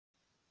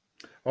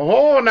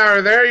Oh,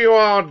 now there you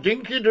are,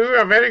 dinky-doo,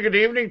 a very good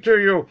evening to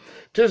you.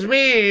 'Tis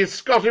me,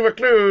 Scottie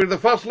McClue, the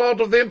first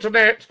lord of the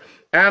internet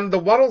and the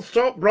world's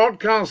top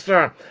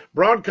broadcaster,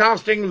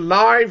 broadcasting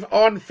live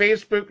on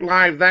Facebook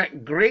Live,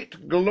 that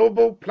great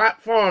global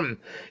platform.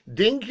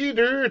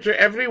 Dinky-doo to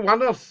every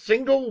one, a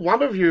single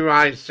one of you,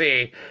 I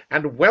say,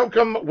 and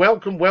welcome,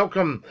 welcome,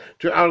 welcome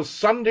to our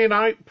Sunday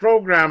night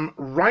program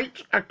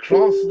right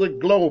across the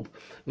globe.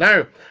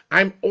 Now,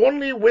 I'm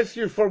only with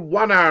you for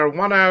 1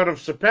 hour of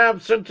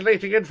superb,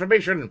 scintillating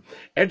information,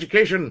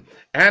 education,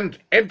 and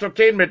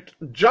entertainment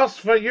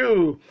just for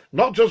you.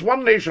 Not just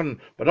one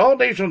nation, but all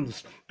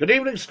nations. Good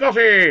evening,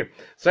 Scottie,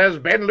 says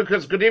Ben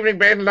Lucas. Good evening,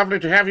 Ben. Lovely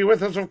to have you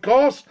with us, of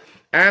course.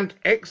 And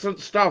excellent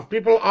stuff.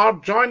 People are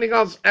joining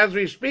us as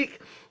we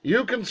speak.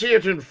 You can see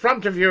it in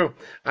front of you,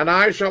 and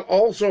I shall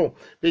also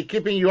be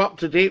keeping you up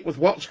to date with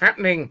what's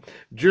happening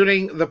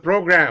during the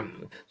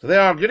programme. So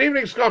there are. Good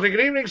evening, Scottie. Good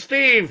evening,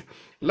 Steve.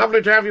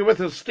 Lovely to have you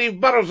with us. Steve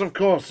Burrows, of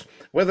course,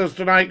 with us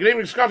tonight. Good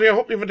evening, Scottie. I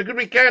hope you've had a good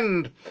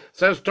weekend,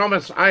 says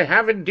Thomas. I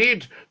have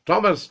indeed,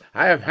 Thomas.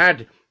 I have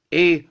had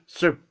a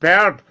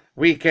superb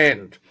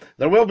weekend.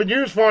 There will be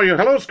news for you.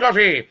 Hello,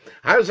 Scottie.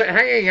 How's it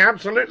hanging?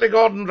 Absolutely,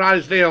 Gordon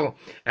Drysdale.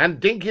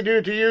 And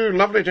dinky-doo to you.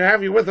 Lovely to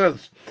have you with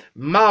us.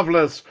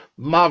 Marvellous,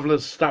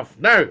 marvellous stuff.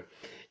 Now,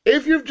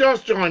 if you've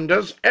just joined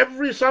us,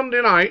 every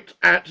Sunday night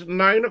at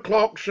 9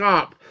 o'clock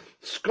sharp,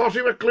 Scottie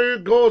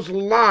McClue goes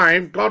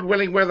live, God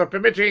willing, weather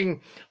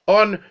permitting,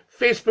 on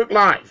Facebook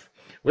Live.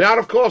 We are,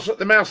 of course, at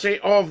the mercy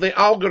of the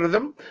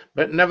algorithm,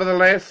 but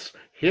nevertheless,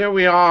 here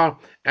we are,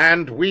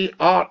 and we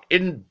are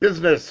in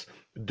business,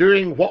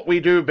 doing what we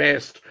do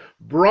best,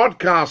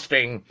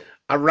 broadcasting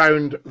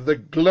around the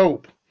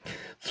globe.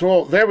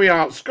 So there we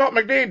are. Scott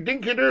McDade,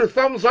 dinky-doo,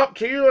 thumbs up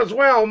to you as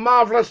well.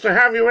 Marvellous to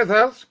have you with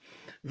us.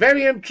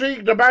 Very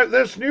intrigued about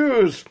this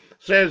news,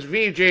 says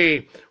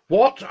VJ.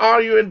 What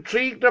are you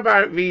intrigued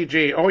about,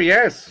 VJ? Oh,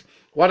 yes,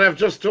 what I've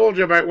just told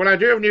you about. Well, I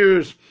do have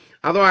news,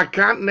 although I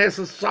can't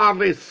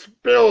necessarily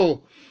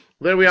spill.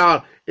 There we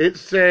are.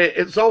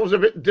 It's always a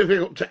bit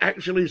difficult to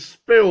actually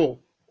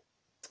spill.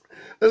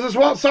 This is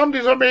what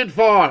Sundays are made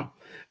for.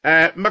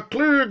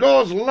 McClue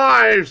goes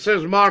live,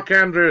 says Mark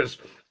Andrews.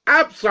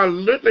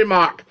 Absolutely,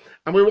 Mark.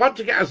 And we want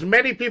to get as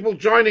many people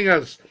joining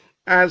us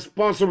as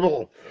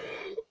possible.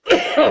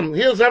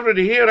 Here's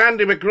everybody here.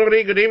 Andy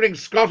McCrory. Good evening,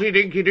 Scottie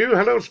dinky-doo.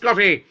 Hello,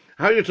 Scottie.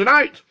 How are you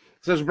tonight?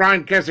 Says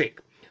Brian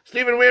Keswick.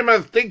 Stephen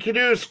Weymouth.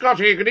 Dinky-doo,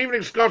 Scottie. Good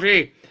evening,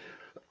 Scottie.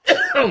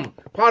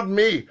 Pardon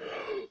me.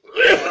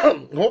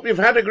 Hope you've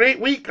had a great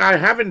week. I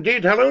have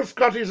indeed. Hello,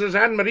 Scottie, says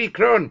Anne-Marie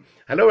Crone.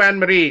 Hello,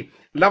 Anne-Marie.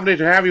 Lovely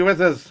to have you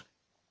with us.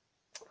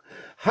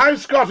 Hi,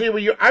 Scottie. Were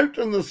you out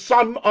in the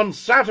sun on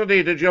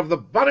Saturday? Did you have the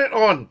bonnet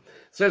on?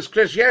 Says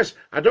Chris. Yes,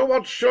 I don't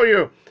want to show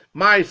you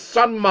my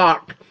sun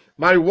mark,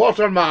 my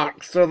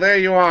watermark, so there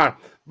you are.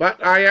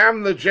 But I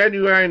am the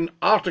genuine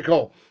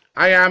article.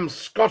 I am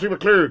Scottie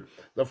McClue,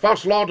 the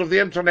first lord of the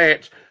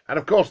internet, and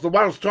of course the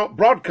world's top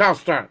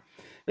broadcaster.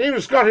 Name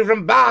is Scottie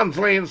from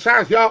Barnsley in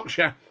South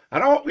Yorkshire,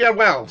 and I hope you're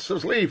well,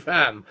 says Lee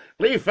Fan.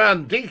 Lee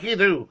Fan,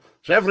 dinky-doo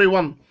to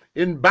everyone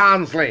in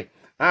Barnsley.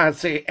 I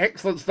say,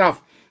 excellent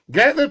stuff.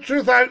 Get the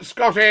truth out,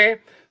 Scottie.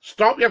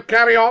 Stop your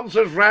carry-on,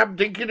 says Rab,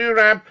 dinky-doo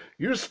Rab.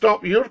 You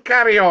stop your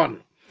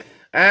carry-on.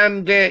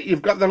 And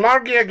you've got the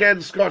lurgy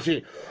again,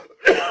 Scottie.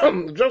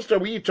 Just a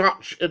wee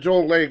touch,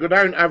 it'll go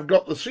down. I've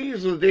got the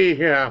seas of the day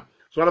here,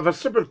 so I'll have a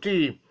sip of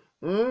tea.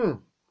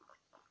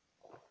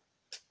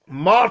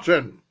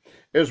 Martin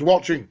is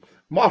watching.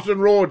 Martin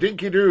Rowe,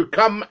 dinky-doo,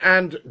 come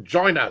and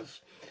join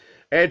us.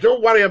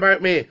 Don't worry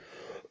about me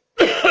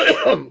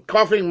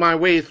coughing my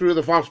way through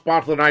the first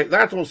part of the night.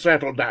 That'll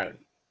settle down.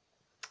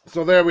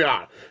 So there we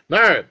are.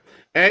 Now,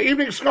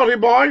 evening, Scottie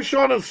boy.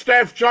 Sean and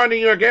Steph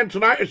joining you again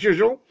tonight, as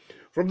usual,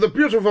 from the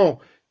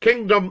beautiful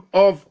Kingdom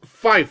of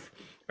Fife.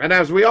 And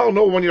as we all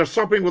know, when you're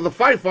supping with the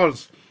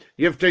Fifers,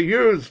 you have to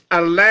use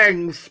a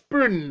lang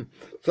spoon.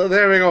 So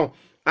there we go.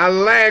 A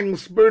lang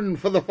spoon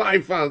for the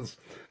Fifers.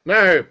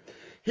 Now,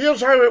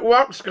 here's how it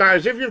works,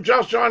 guys. If you've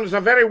just joined us,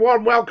 a very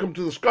warm welcome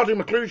to the Scottie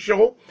McClue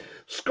Show.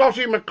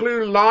 Scottie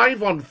McClue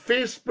Live on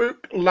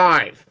Facebook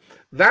Live.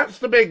 That's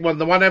the big one,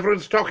 the one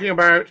everyone's talking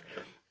about,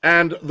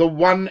 and the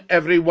one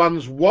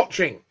everyone's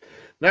watching.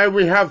 Now,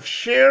 we have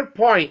share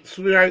points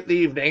throughout the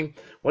evening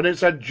when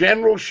it's a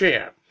general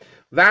share.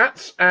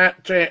 That's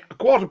at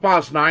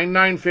 9:15,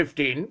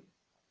 9:15,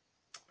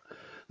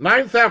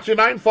 9:30,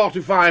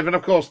 9:45, and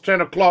of course 10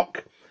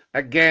 o'clock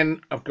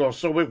again, of course.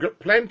 So we've got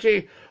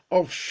plenty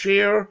of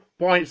share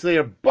points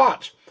there,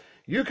 but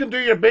you can do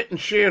your bit and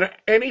share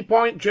at any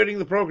point during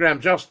the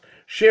programme. Just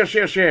share,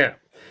 share, share.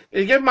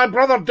 Can you give my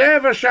brother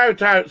Dev a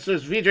shout out,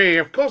 says VJ.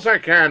 Of course I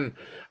can.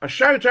 A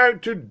shout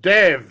out to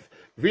Dev,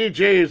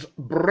 VJ's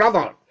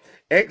brother.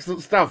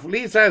 Excellent stuff.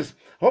 Lee says,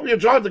 hope you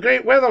enjoyed the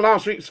great weather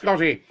last week,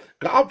 Scottie.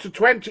 Got up to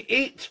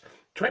 28.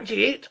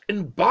 28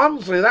 in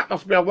Barnsley. That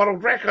must be a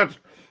world record.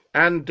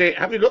 And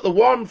have you got the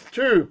warmth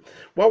too?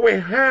 Well, we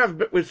have,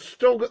 but we've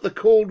still got the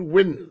cold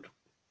wind.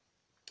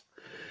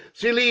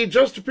 See, Lee,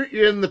 just to put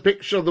you in the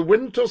picture, the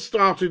winter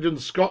started in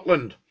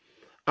Scotland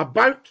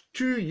about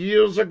 2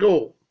 years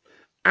ago.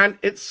 And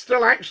it's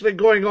still actually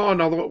going on,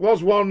 although it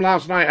was warm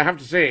last night, I have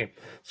to say.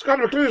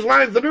 Scottie McClue's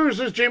Live the News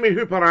is Jamie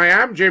Hooper. I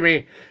am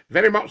Jamie,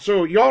 very much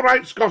so. You're all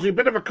right, Scottie,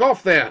 bit of a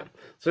cough there,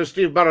 says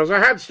Steve Burrows. I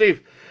had,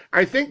 Steve.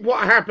 I think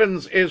what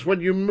happens is when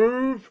you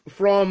move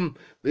from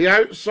the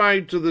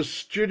outside to the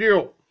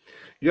studio,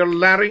 your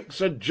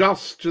larynx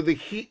adjusts to the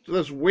heat.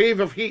 This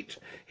wave of heat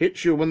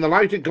hits you when the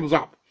lighting comes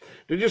up.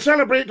 Did you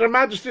celebrate Her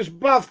Majesty's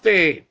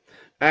birthday?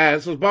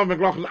 Says Bob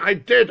McLaughlin. I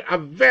did. A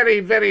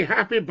very, very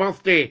happy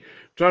birthday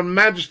to Her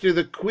Majesty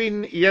the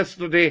Queen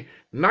yesterday,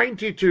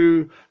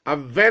 92, a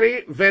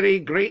very, very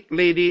great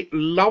lady,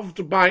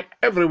 loved by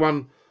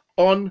everyone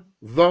on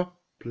the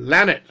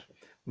planet.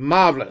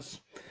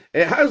 Marvellous.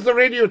 It has the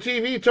radio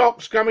TV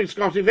talks coming,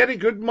 Scottie. Very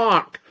good,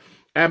 Mark.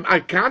 I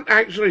can't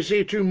actually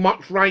say too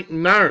much right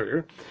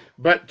now,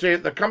 but they're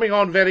coming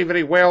on very,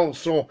 very well,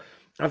 so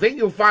I think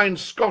you'll find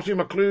Scottie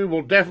McClue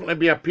will definitely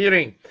be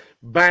appearing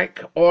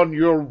back on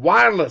your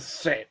wireless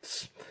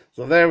sets.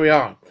 So there we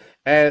are.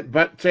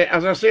 But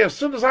as I say, as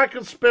soon as I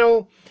can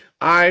spill,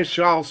 I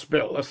shall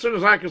spill. As soon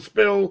as I can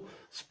spill,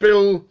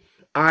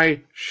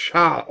 I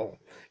shall.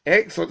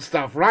 Excellent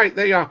stuff. Right,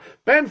 there you are.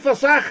 Ben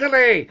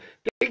Fasachele.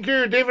 Thank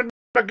you, David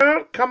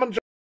McGirt. Come and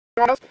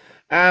join us.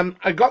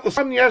 I got the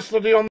sun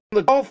yesterday on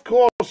the golf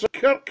course at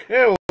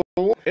Kirkhill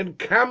in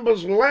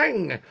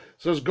Cambuslang,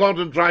 says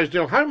Gordon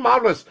Drysdale. How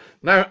marvellous.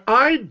 Now,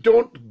 I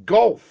don't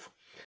golf.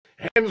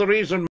 Hence the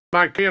reason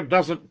my career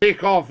doesn't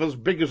take off as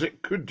big as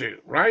it could do,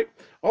 right?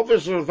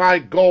 Obviously, if I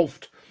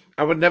golfed,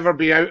 I would never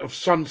be out of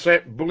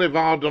Sunset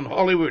Boulevard in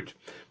Hollywood.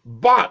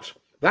 But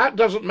that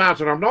doesn't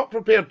matter. I'm not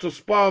prepared to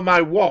spoil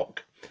my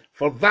walk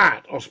for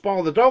that, or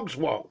spoil the dog's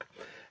walk.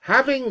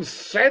 Having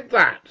said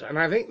that, and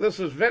I think this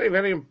is very,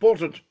 very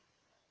important,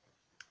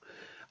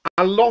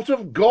 a lot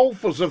of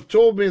golfers have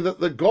told me that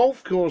the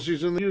golf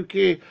courses in the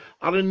UK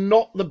are in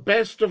not the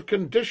best of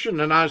condition.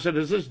 And I said,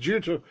 is this due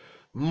to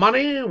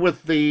money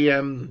with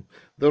the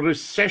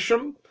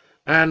recession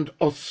and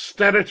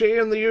austerity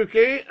in the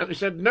UK? And he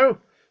said, no,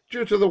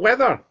 due to the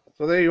weather.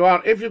 So there you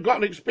are. If you've got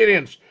an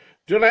experience,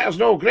 do let us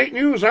know. Great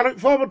news. I look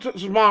forward to it,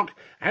 says Mark.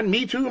 And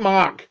me too,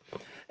 Mark.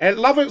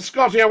 Love it,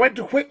 Scottie. I went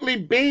to Whitley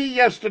Bay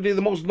yesterday,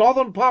 the most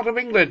northern part of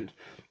England.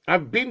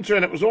 I've been to,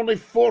 and it was only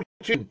 14.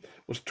 It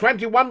was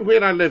 21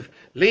 where I live.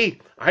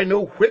 Lee, I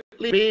know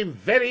Whitley Bay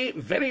very,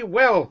 very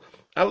well.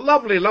 A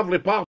lovely, lovely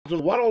part of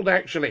the world,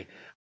 actually.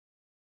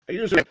 I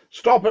usually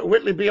stop at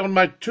Whitley Bay on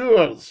my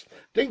tours.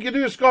 Think you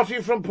do,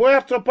 Scottie, from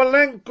Puerto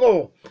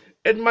Palenco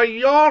in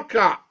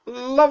Mallorca.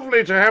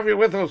 Lovely to have you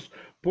with us.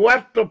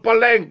 Puerto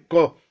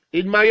Palenco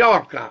in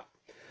Mallorca.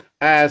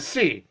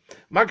 See,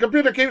 my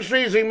computer keeps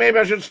freezing. Maybe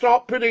I should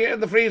stop putting it in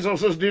the freezer,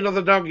 says Dino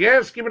the dog.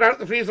 Yes, keep it out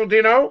the freezer,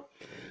 Dino.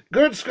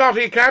 Good,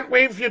 Scottie. Can't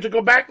wait for you to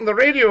go back on the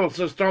radio,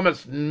 says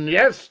Thomas.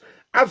 Yes,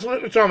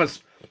 absolutely,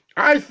 Thomas.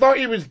 I thought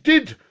he was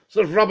dead,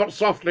 says Robert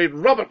softly.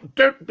 Robert,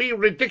 don't be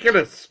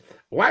ridiculous.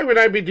 Why would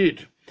I be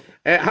dead?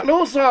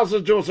 Hello, sir,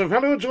 says Joseph.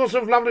 Hello,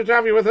 Joseph. Lovely to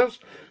have you with us.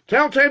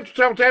 Tell 10 to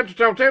tell 10 to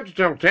tell 10 to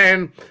tell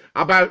 10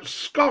 about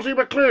Scottie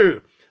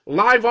McClue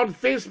live on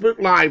Facebook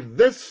Live.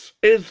 This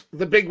is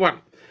the big one.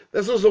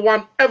 This is the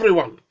one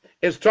everyone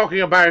is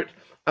talking about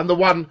and the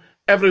one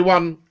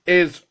everyone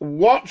is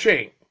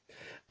watching.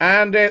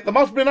 And there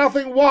must be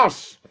nothing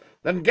worse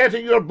than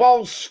getting your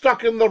ball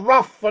stuck in the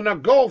rough on a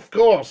golf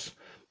course.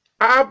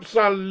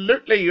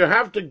 Absolutely, you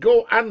have to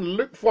go and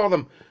look for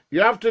them. You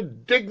have to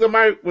dig them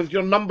out with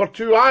your number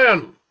 2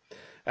 iron.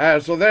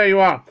 So there you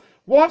are.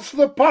 What's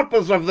the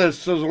purpose of this,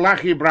 says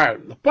Lackey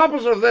Brown? The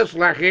purpose of this,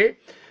 Lackey,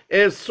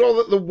 is so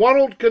that the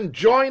world can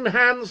join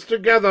hands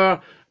together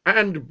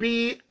and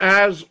be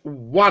as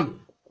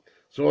one.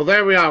 So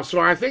there we are. So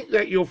I think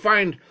that you'll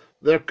find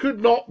there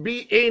could not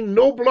be a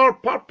nobler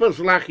purpose,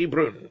 Lackey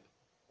Brown.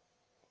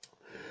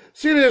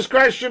 Serious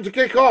question to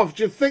kick off.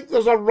 Do you think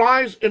there's a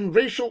rise in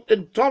racial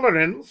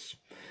intolerance?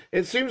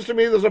 It seems to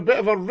me there's a bit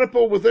of a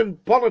ripple within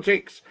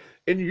politics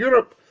in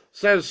Europe,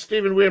 says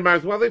Stephen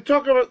Wearmouth. Well, they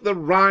talk about the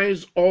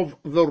rise of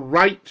the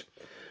right.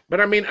 But,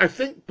 I mean, I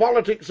think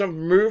politics have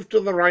moved to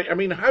the right. I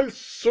mean, how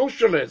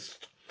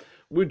socialist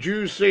would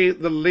you say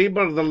the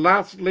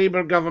last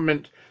Labour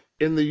government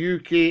in the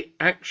UK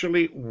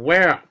actually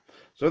were?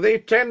 So they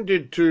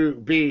tended to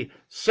be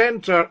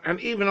centre and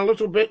even a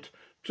little bit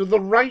to the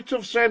right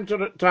of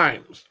centre at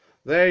times.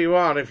 There you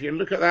are. If you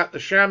look at that, the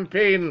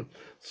Champagne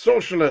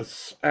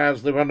Socialists,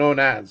 as they were known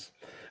as.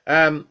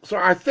 So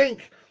I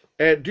think,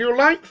 do you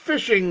like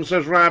fishing,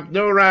 says Rab?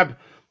 No, Rab,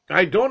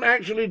 I don't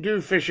actually do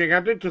fishing. I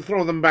did to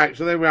throw them back.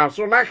 So there we are.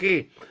 So,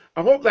 Lackey,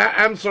 I hope that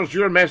answers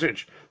your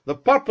message. The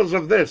purpose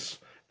of this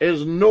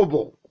is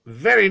noble.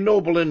 Very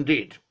noble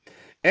indeed.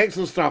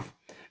 Excellent stuff.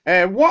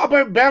 What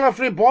about Bella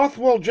Free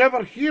Bothwell? Did you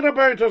ever hear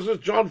about her, says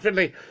John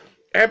Finlay?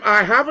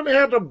 I haven't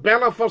heard of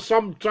Bella for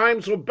some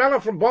time. So, Bella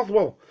from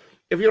Bothwell,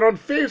 if you're on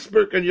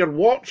Facebook and you're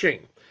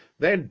watching,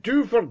 then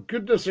do, for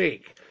goodness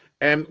sake,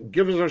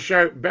 give us a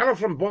shout. Bella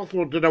from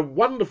Bothwell did a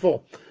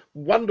wonderful,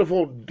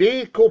 wonderful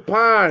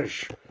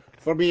decoupage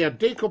for me. A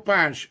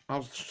decoupage.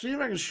 I'll see if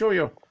I can show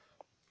you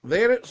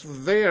There it's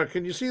there.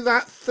 Can you see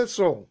that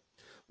thistle?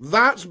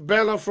 That's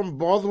Bella from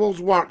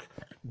Bothwell's work.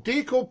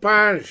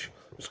 Decoupage.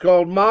 It's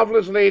called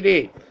Marvellous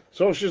Lady.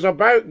 So she's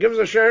about. Give us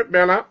a shout,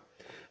 Bella.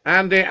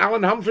 And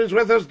Alan Humphrey's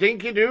with us.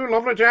 Dinky do.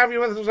 Lovely to have you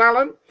with us,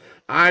 Alan.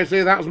 I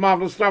say that's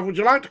marvellous stuff. Would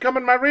you like to come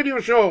on my radio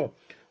show?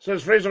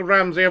 Says Fraser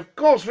Ramsey. Of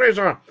course,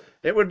 Fraser.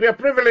 It would be a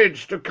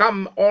privilege to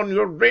come on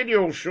your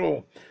radio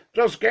show.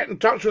 Just get in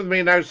touch with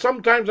me now.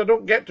 Sometimes I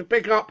don't get to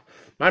pick up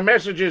my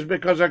messages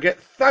because I get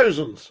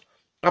thousands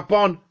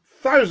upon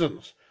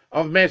thousands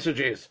of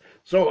messages.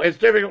 So it's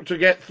difficult to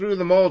get through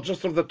them all,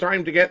 just have the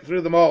time to get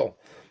through them all.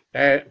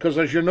 Because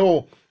as you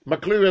know,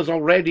 McClue is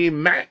already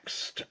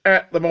maxed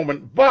at the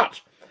moment. But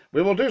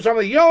we will do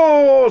something.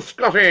 Yo,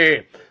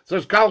 Scotty,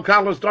 says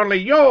Carlos Donnelly.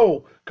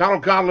 Yo,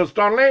 Carlos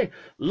Donnelly.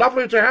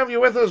 Lovely to have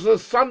you with us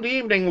this Sunday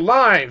evening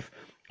live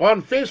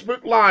on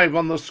Facebook Live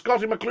on the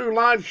Scottie McClue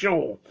Live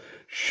Show.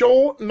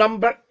 Show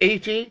number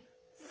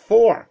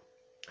 84.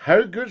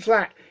 How good's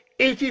that?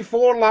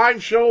 84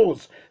 live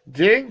shows.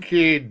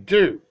 Dinky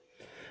do.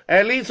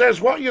 Lee says,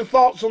 what are your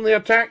thoughts on the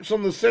attacks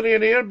on the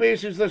Syrian air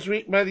bases this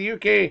week by the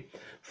UK,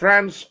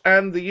 France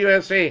and the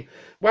USA?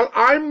 Well,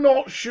 I'm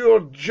not sure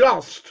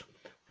just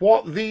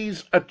what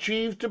these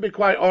achieved, to be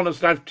quite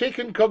honest. I've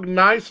taken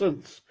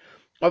cognizance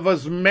of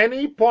as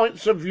many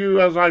points of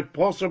view as I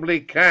possibly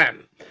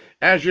can.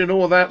 As you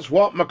know, that's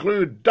what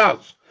McClue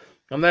does.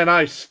 And then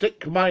I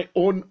stick my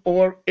own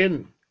oar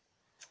in.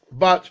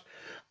 But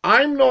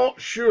I'm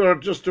not sure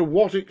just to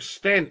what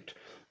extent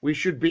we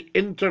should be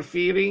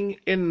interfering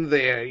in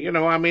there. You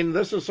know, I mean,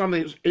 this is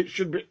something, it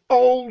should be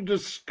all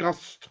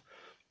discussed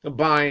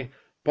by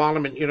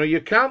Parliament. You know,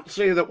 you can't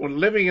say that we're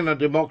living in a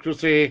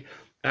democracy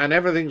and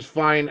everything's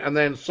fine and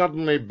then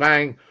suddenly,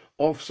 bang,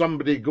 off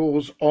somebody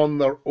goes on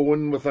their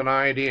own with an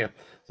idea.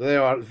 So they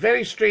are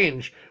very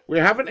strange. We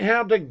haven't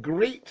heard a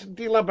great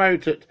deal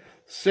about it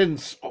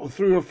since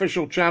through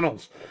official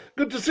channels.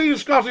 Good to see you,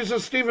 Scotty,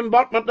 says Stephen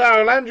Butt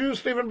McDowell. And you,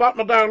 Stephen Butt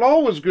McDowell,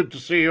 always good to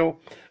see you.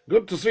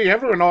 Good to see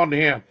everyone on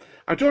here.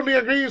 I totally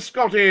agree,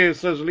 Scotty,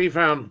 says Lee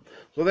Fan.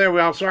 So there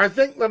we are. So I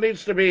think there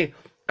needs to be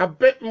a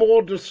bit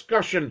more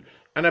discussion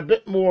and a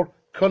bit more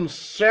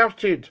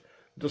concerted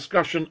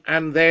discussion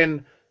and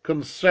then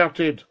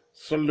concerted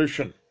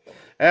solution.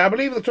 I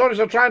believe the Tories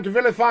are trying to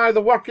vilify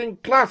the working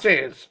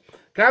classes.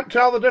 Can't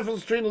tell the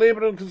difference between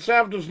Labour and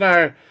Conservatives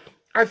now.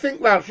 I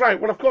think that's right.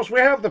 Well, of course, we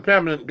have the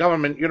permanent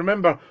government. You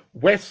remember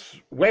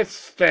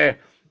Westminster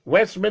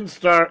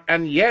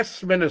and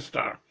Yes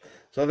Minister.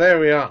 So there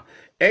we are.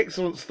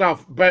 Excellent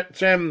stuff.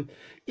 But,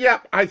 yeah,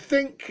 I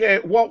think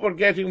what we're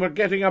getting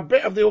a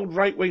bit of the old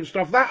right-wing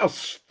stuff. That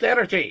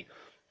austerity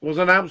was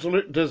an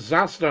absolute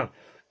disaster.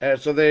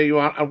 So there you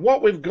are. And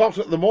what we've got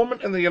at the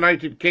moment in the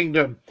United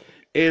Kingdom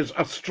is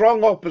a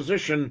strong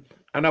opposition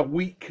and a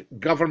weak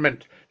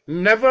government.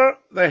 Never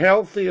the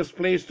healthiest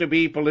place to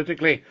be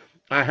politically,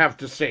 I have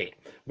to say.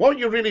 What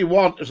you really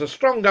want is a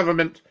strong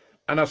government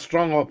and a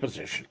strong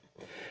opposition.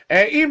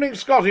 Evening,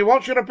 Scotty.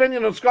 What's your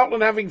opinion on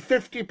Scotland having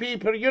 50p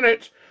per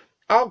unit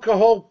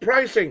alcohol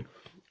pricing?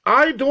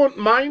 I don't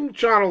mind,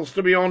 Charles,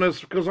 to be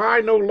honest, because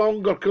I no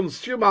longer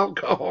consume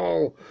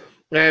alcohol.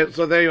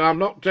 So there you are. I'm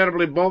not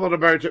terribly bothered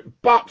about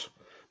it. But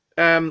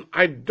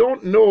I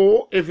don't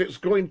know if it's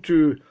going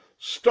to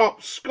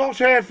stop Scot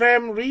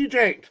FM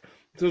reject,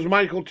 says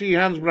Michael T.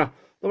 Hansborough.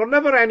 There were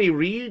never any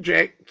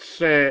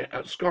rejects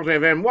at Scot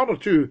FM. One or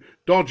two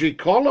dodgy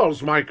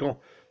callers,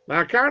 Michael.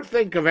 I can't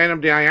think of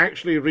anybody I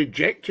actually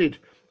rejected.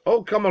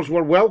 All comers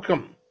were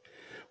welcome.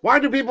 Why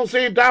do people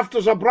say daft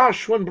as a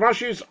brush when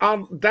brushes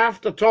aren't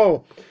daft at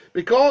all?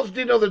 Because,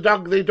 Dino the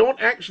Dug, they don't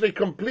actually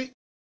complete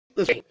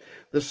the saying.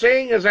 The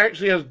saying is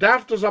actually as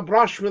daft as a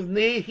brush with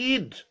nae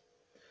heed.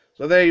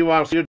 So there you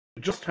are. So you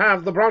just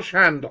have the brush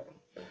handle.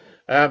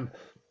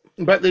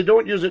 But they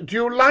don't use it. Do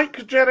you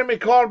like Jeremy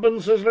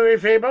Corbyn, says Louis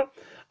Faber?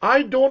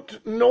 I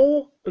don't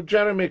know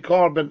Jeremy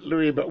Corbyn,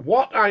 Louis, but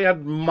what I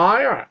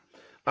admire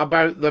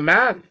about the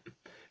man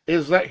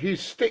is that he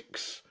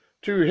sticks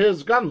to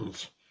his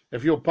guns,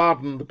 if you'll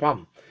pardon the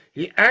pun.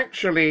 He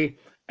actually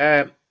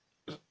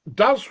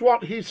does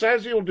what he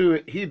says he'll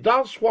do. He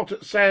does what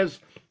it says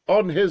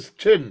on his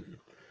tin.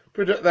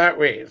 Put it that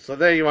way. So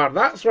there you are.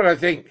 That's what I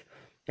think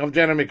of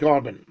Jeremy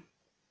Corbyn.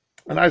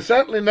 And I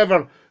certainly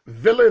never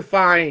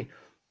vilify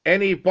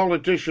any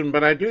politician,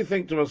 but I do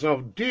think to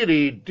myself,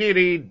 dearie,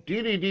 dearie,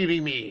 dearie, dearie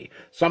me,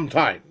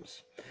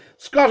 sometimes.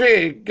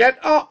 Scotty, get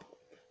up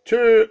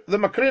to the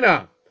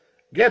Macrina.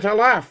 Get a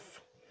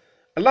laugh.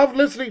 I loved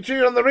listening to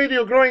you on the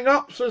radio growing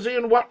up, says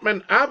Ian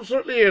Workman.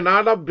 Absolutely, and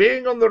I love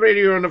being on the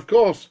radio, and of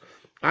course,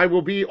 I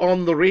will be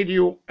on the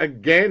radio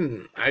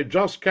again. I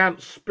just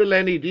can't spill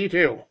any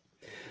detail.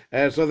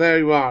 So there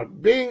you are.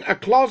 Being a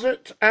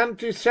closet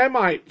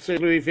anti-Semite, says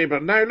Louis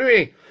Faber. Now,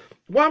 Louis,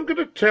 what I'm going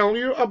to tell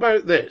you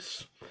about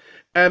this.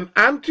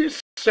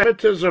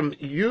 Anti-Semitism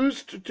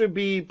used to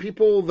be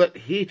people that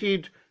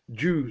hated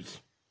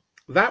Jews.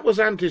 That was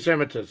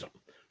anti-Semitism.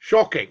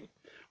 Shocking,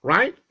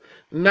 right?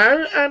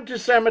 Now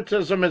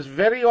anti-Semitism is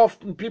very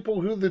often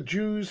people who the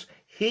Jews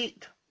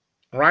hate,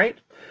 right?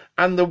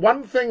 And the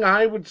one thing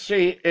I would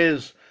say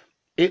is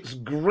It's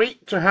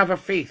great to have a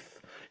faith.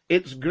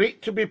 It's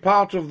great to be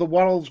part of the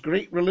world's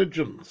great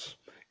religions.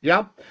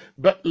 Yeah?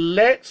 But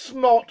let's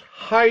not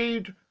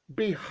hide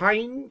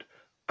behind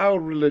our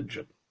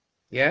religion.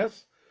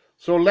 Yes?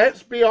 So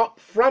let's be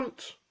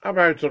upfront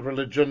about a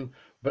religion,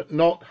 but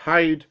not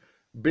hide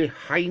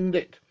behind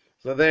it.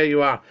 So there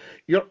you are.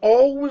 You're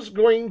always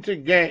going to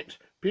get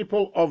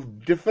people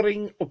of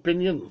differing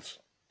opinions.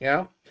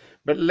 Yeah?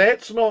 But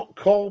let's not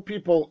call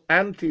people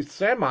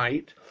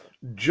anti-Semite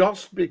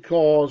just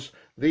because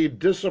they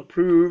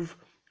disapprove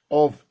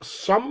of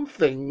some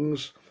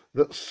things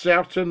that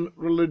certain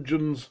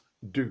religions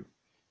do.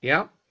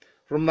 Yeah?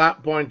 From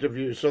that point of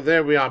view. So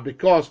there we are.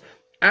 Because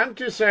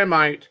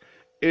anti-Semite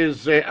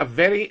is a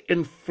very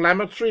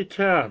inflammatory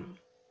term.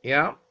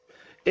 Yeah?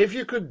 If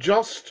you could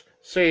just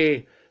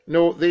say,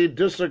 no, they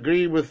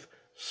disagree with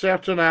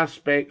certain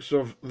aspects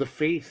of the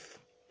faith,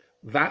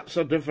 that's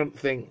a different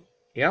thing.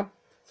 Yeah?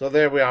 So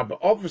there we are. But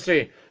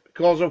obviously,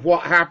 because of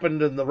what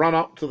happened in the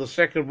run-up to the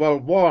Second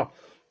World War,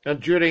 and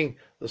during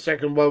the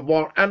Second World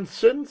War, and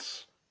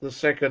since the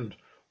Second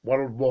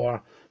World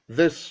War,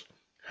 this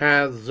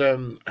has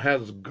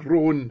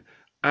grown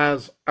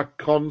as a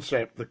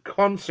concept, the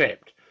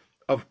concept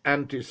of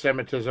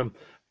anti-Semitism.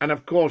 And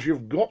of course,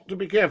 you've got to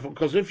be careful,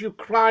 because if you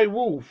cry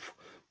wolf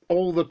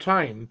all the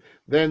time,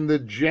 then the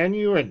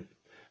genuine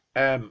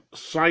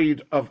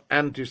side of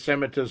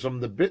anti-Semitism,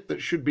 the bit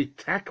that should be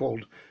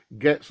tackled,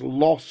 gets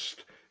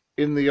lost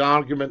in the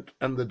argument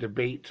and the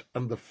debate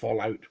and the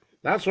fallout.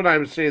 That's what I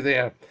would say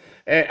there.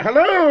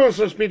 Hello,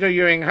 says Peter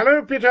Ewing.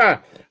 Hello,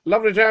 Peter.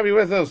 Lovely to have you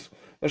with us.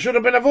 There should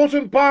have been a vote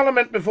in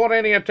Parliament before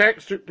any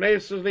attacks took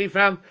place, says Lee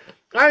Fan.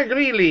 I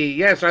agree, Lee.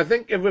 Yes, I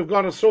think if we've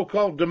got a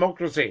so-called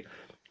democracy,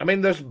 I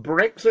mean, this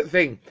Brexit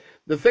thing,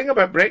 the thing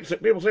about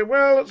Brexit, people say,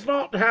 well, it's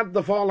not had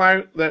the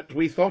fallout that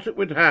we thought it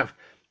would have.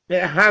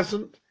 It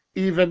hasn't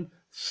even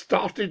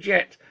started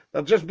yet.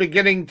 They're just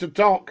beginning to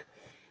talk.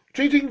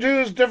 Treating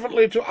Jews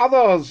differently to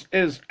others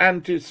is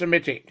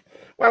anti-Semitic.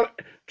 Well,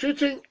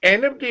 treating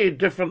anybody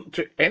different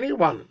to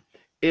anyone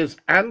is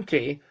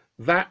anti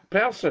that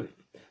person.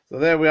 So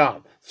there we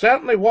are.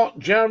 Certainly what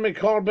Jeremy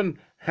Corbyn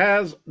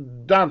has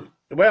done.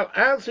 Well,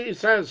 as he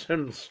says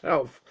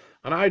himself,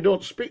 and I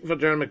don't speak for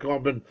Jeremy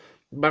Corbyn,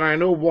 but I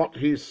know what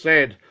he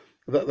said,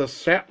 that there's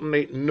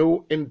certainly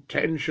no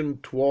intention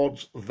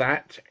towards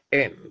that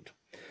end.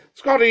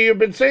 Scotty, you've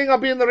been saying I'll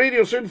be in the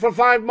radio soon for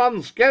 5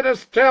 months. Get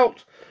us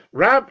Telt.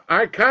 Rab,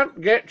 I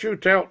can't get you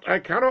Telt. I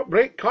cannot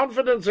break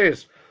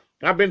confidences.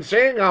 I've been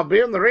saying I'll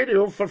be on the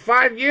radio for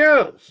 5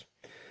 years.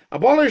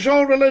 Abolish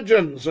all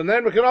religions, and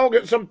then we can all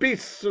get some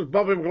peace, says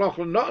Bobby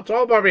McLaughlin. Not at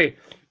all, Bobby.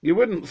 You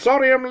wouldn't.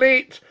 Sorry I'm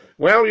late.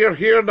 Well, you're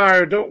here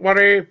now. Don't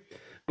worry.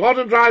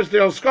 Gordon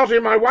Drysdale. Scotty,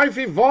 my wife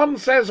Yvonne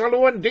says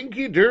hello and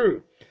dinky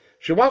do.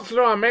 She wants to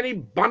know how many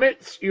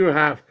bonnets you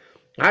have.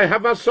 I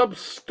have a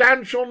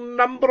substantial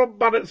number of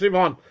bonnets,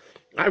 Yvonne.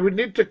 I would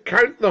need to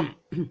count them.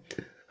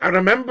 I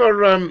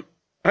remember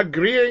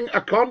agreeing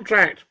a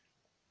contract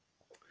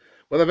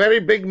with a very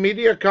big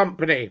media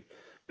company,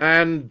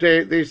 and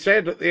they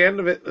said at the end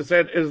of it, they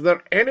said, is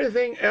there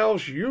anything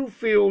else you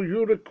feel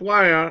you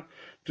require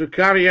to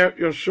carry out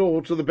your show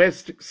to the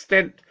best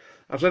extent?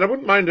 I said, I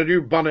wouldn't mind a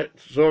new bonnet,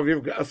 so if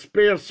you've got a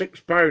spare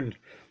 £6,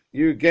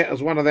 you get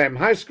us one of them.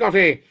 Hi,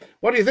 Scotty.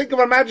 What do you think of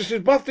Her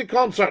Majesty's birthday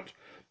concert?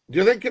 Do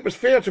you think it was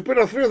fair to put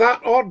her through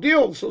that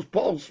ordeal, says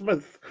Paul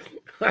Smith.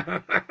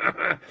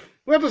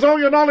 Where does all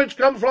your knowledge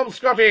come from,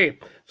 Scotty?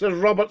 Says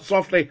Robert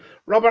softly.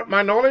 Robert,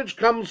 my knowledge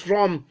comes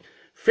from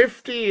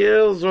 50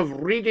 years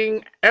of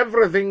reading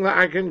everything that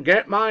I can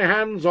get my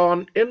hands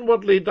on,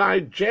 inwardly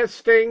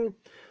digesting,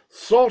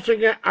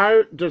 sorting it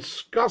out,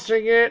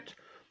 discussing it,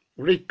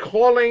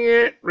 recalling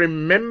it,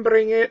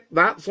 remembering it,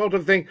 that sort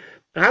of thing.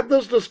 I had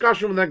this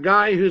discussion with a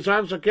guy whose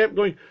answer kept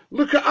going,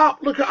 look it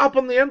up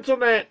on the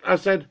internet. I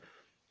said,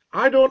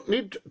 I don't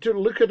need to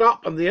look it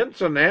up on the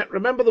internet.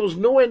 Remember, there was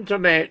no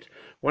internet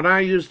when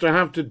I used to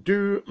have to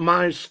do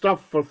my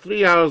stuff for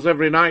 3 hours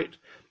every night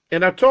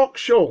in a talk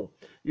show.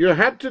 You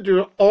had to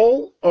do it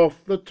all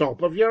off the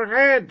top of your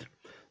head.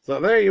 So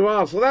there you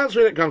are. So that's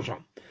where it comes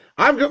from.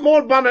 I've got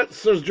more bonnets,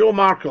 says Joe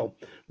Markle.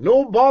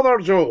 No bother,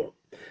 Joe.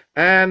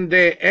 And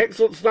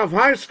excellent stuff.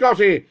 Hi,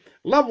 Scotty.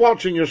 Love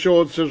watching your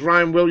shows, says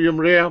Ryan William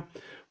Rea.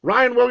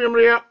 Ryan William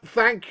Rea,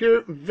 thank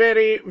you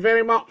very,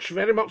 very much.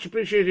 Very much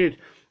appreciated.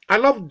 I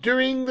love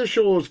doing the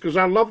shows because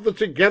I love the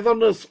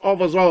togetherness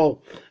of us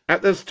all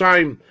at this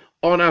time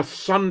on a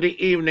Sunday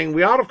evening.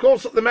 We are, of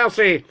course, at the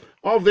mercy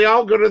of the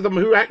algorithm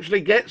who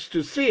actually gets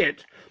to see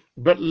it.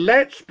 But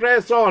let's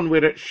press on.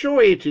 We're at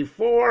show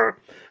 84,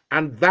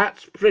 and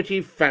that's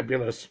pretty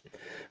fabulous.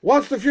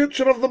 What's the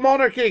future of the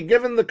monarchy,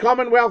 given the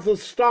Commonwealth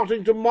is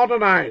starting to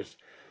modernise?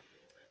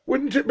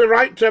 Wouldn't it be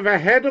right to have a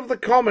head of the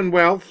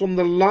Commonwealth from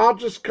the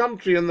largest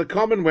country in the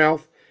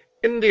Commonwealth,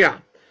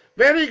 India?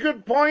 Very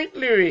good point,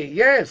 Louis,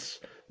 yes.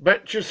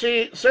 But you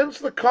see, since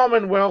the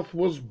Commonwealth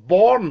was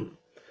born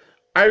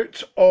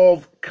out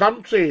of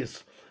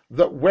countries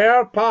that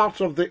were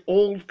part of the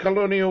old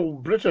colonial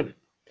Britain,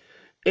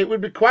 it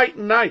would be quite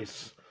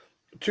nice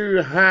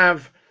to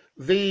have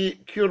the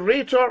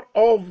curator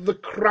of the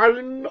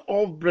Crown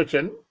of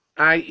Britain,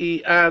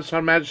 i.e. as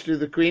Her Majesty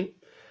the Queen.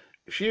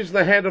 She's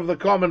the head of the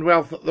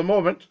Commonwealth at the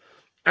moment,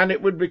 and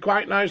it would be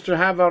quite nice to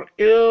have her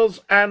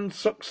heirs and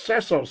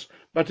successors,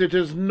 but it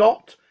is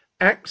not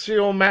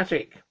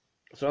axiomatic.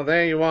 So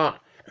there you are.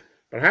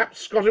 Perhaps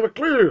Scottie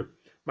McClue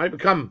might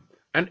become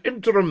an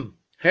interim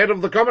head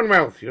of the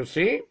Commonwealth, you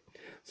see.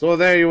 So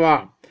there you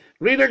are.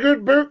 Read a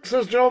good book,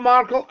 says Joe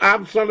Markle.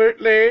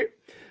 Absolutely.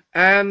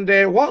 And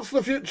what's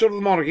the future of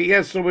the monarchy?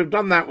 Yes, so we've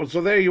done that one.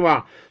 So there you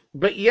are.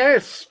 But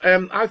yes,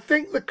 I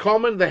think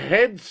the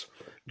heads,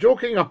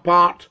 joking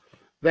apart,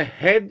 the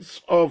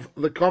heads of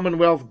the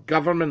Commonwealth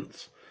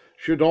governments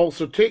should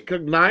also take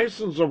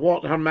cognizance of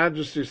what Her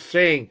Majesty is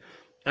saying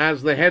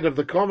as the head of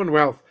the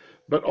Commonwealth,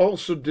 but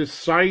also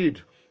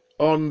decide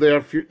on their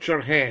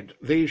future head.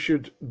 They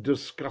should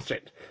discuss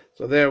it.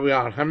 So there we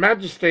are. Her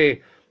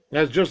Majesty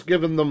has just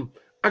given them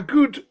a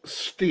good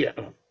steer.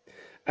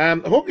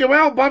 Hope you're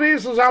well, buddy,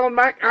 says Alan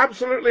Mack.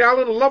 Absolutely,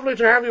 Alan. Lovely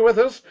to have you with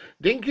us.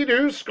 Dinky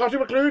Doo, Scottie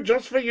McClue,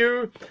 just for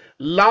you.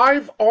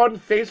 Live on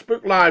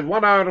Facebook Live.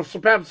 1 hour of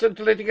superb,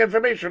 scintillating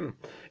information,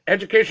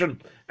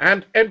 education,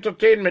 and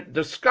entertainment,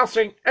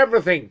 discussing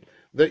everything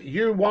that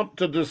you want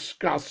to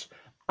discuss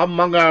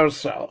among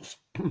ourselves.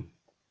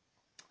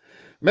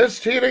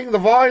 Missed hearing the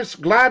voice.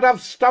 Glad I've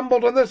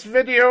stumbled on this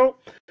video,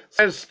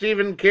 says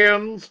Stephen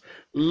Cairns.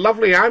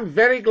 Lovely. I'm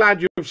very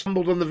glad you've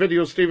stumbled on the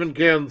video, Stephen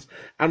Cairns.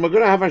 And we're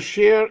going to have a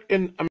share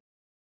in a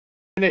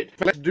minute.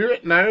 Let's do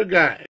it now,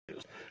 guys.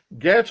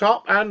 Get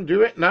up and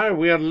do it now.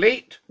 We are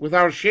late with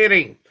our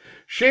sharing.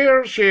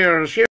 Share,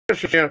 share, share,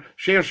 share,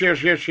 share, share,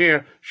 share,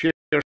 share, share,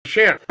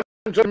 share.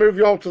 I'm going to move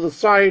you all to the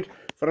side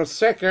for a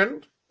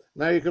second.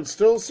 Now you can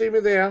still see me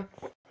there,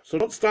 so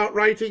don't start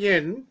writing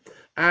in.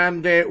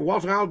 And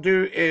what I'll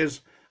do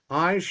is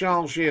I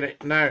shall share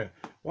it. Now,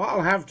 what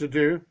I'll have to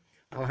do,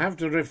 I'll have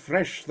to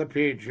refresh the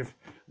page. You've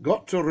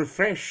got to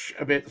refresh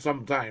a bit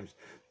sometimes.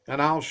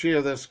 And I'll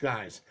share this,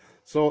 guys.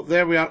 So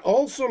there we are.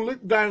 Also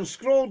look down,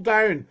 scroll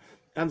down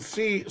and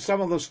see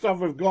some of the stuff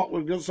we've got.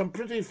 We've got some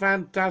pretty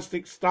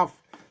fantastic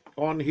stuff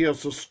on here.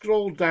 So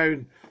scroll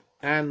down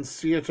and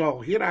see it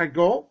all. Here I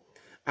go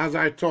as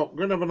I talk. I'm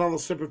going to have another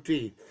sip of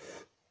tea.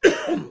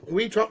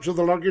 We touch of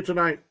the luggy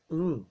tonight.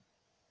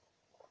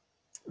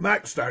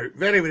 Maxed out.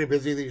 Very, very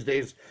busy these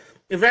days.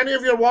 If any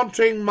of you are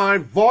wanting my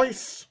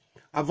voice,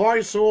 a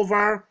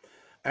voiceover,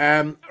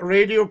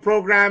 radio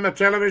program, a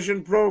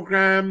television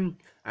program,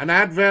 an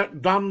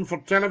advert done for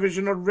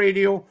television or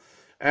radio,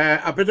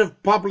 a bit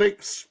of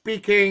public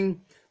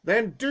speaking,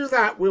 then do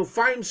that. We'll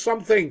find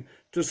something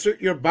to suit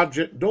your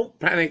budget. Don't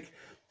panic.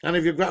 And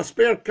if you've got a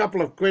spare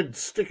couple of quid,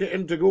 stick it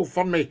into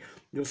GoFundMe.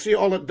 You'll see it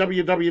all at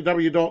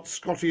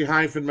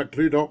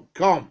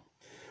www.scottie-mcclue.com.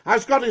 Hi,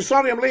 Scottie.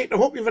 Sorry I'm late. I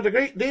hope you've had a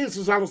great day,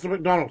 says Alistair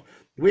MacDonald.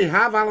 We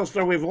have,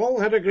 Alistair. We've all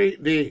had a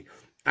great day.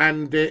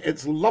 And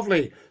it's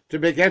lovely to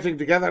be getting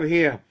together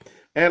here.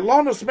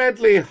 Lorna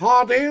Smedley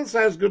Hardy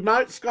says, good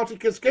night, Scottie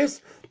Kiss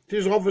Kiss.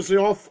 She's obviously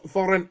off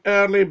for an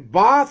early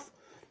bath.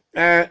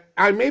 I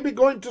may be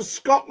going to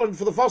Scotland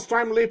for the first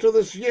time later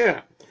this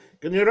year.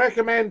 Can you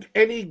recommend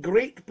any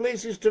great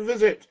places to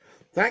visit?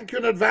 Thank you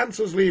in advance,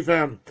 says Lee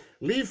Fern.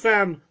 Lee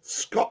Fern,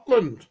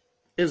 Scotland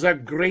is a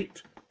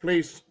great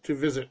place to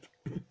visit.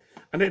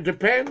 And it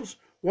depends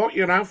what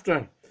you're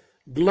after.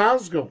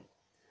 Glasgow,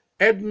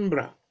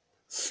 Edinburgh,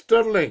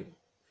 Stirling,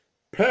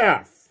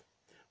 Perth,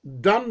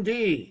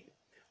 Dundee,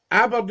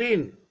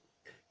 Aberdeen,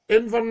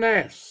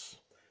 Inverness,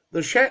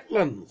 the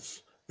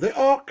Shetlands, the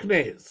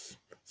Orkneys.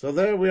 So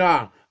there we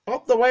are.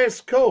 Up the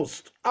west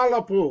coast,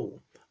 Ullapool,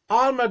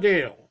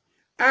 Armadale,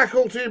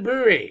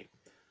 Achilty-Buie,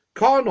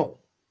 Connell,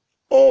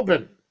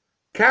 Oban,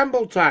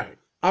 Campbelltown,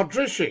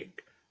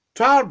 Ardrishick,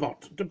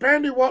 Tarbert,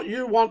 depending what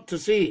you want to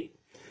see.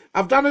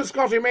 I've done it,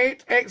 Scottie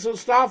mate. Excellent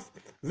stuff.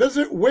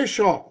 Visit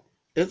Wishaw.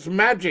 It's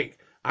magic.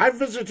 I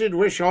visited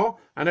Wishaw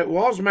and it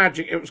was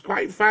magic. It was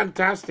quite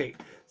fantastic.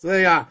 So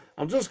there you are.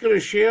 I'm just going to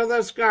share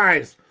this,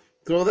 guys.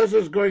 So this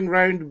is going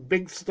round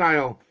big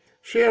style.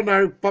 Share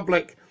now,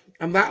 public,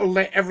 and that'll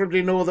let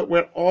everybody know that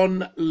we're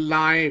on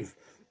live.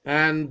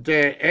 And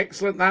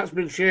excellent. That's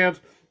been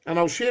shared. And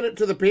I'll share it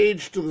to the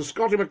page, to the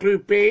Scottie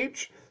McClue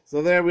page.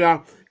 So there we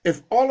are.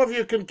 If all of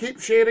you can keep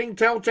sharing,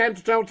 tell 10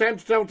 to tell 10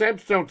 to tell 10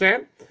 to tell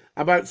 10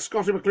 about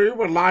Scottie McClue.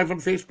 We're live on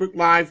Facebook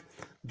Live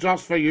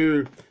just for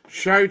you.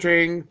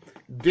 Shouting,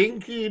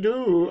 dinky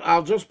doo.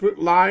 I'll just put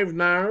live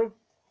now.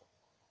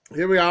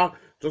 Here we are.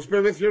 Just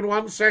bear with you in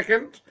 1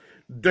 second.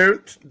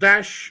 Don't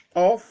dash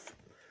off.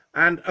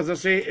 And as I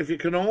say, if you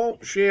can all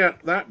share,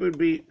 that would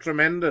be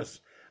tremendous.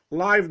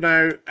 Live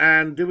now.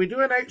 And do we do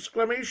an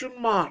exclamation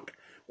mark?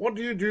 What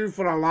do you do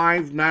for a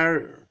live now?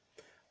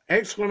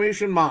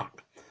 Exclamation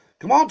mark.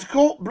 Come on to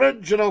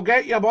Coatbridge and I'll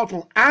get you a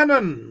bottle.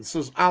 Annan,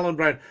 says Alan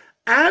Brown.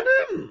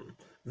 Annan!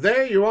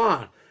 There you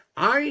are.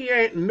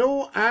 I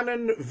know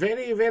Annan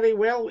very, very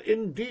well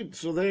indeed.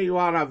 So there you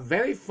are. A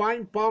very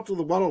fine part of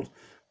the world.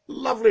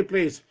 Lovely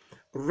place.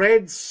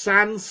 Red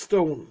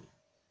sandstone.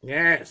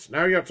 Yes,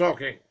 now you're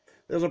talking.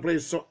 There's a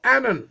place. So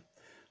Annan.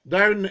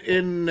 down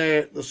in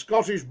the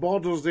Scottish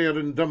borders there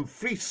in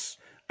Dumfries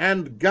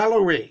and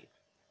Galloway.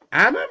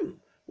 Annan,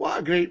 what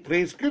a great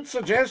place. Good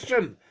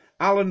suggestion,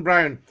 Alan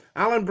Brown.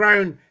 Alan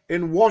Brown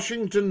in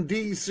Washington,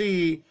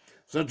 D.C.,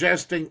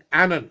 suggesting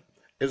Annan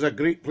is a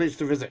great place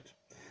to visit.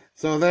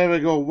 So there we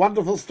go.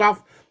 Wonderful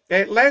stuff.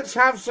 Let's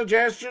have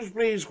suggestions,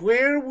 please.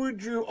 Where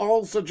would you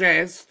all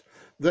suggest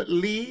that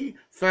Lee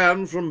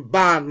Fern from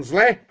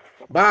Barnsley,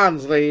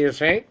 you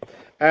say,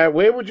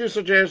 where would you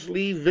suggest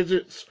Lee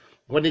visits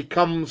when he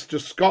comes to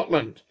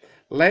Scotland?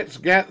 Let's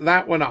get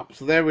that one up.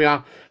 So there we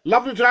are.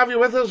 Lovely to have you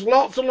with us.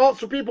 Lots and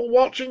lots of people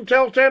watching.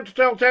 Tell 10 to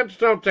tell 10 to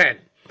tell 10.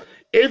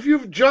 If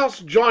you've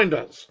just joined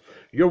us,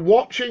 you're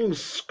watching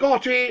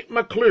Scottie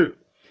McClue.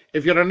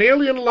 If you're an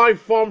alien life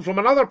form from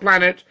another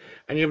planet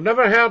and you've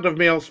never heard of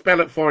me, I'll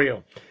spell it for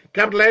you.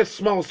 Capital S,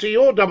 small c,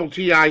 O, double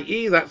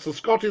T-I-E. That's the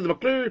Scottie the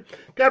McClue.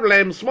 Capital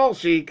M, small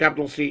c,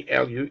 capital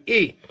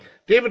C-L-U-E.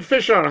 David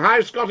Fisher.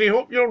 Hi, Scottie.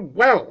 Hope you're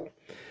well.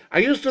 I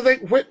used to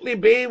think Whitley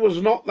Bay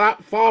was not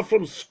that far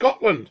from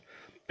Scotland.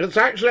 It's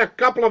actually a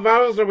couple of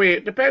hours away.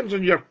 It depends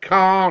on your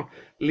car,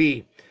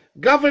 Lee.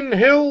 Govan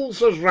Hill,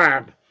 says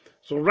Rab.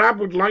 So Rab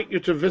would like you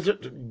to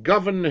visit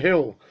Govan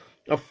Hill,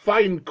 a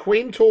fine,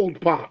 quaint old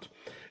part.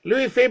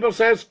 Louis Faber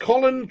says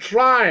Colin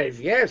Trive.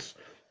 Yes,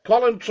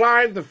 Colin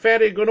Trive, the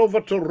ferry going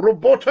over to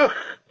Robotach.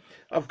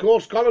 Of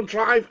course, Colin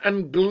Trive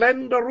and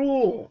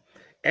Glendaruel.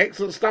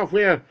 Excellent stuff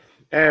where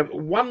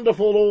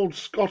wonderful old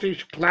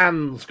Scottish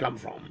clans come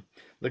from.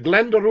 The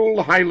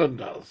Glendaruel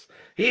Highlanders.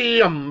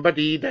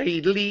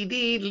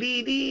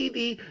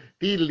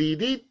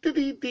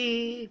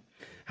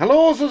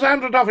 Hello, says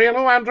Andrew Duffy.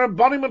 Hello, Andrew.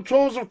 Bonnie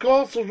Montrose, of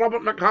course, says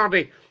Robert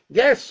McCarty.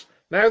 Yes,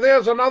 now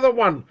there's another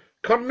one.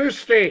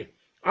 Carnoustie,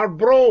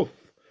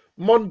 Arbroath,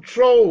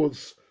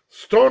 Montrose,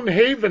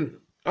 Stonehaven,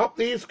 up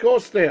the east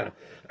coast there.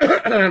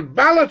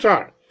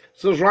 Ballater,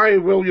 says Ry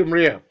William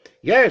Rea.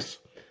 Yes,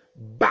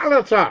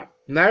 Ballater.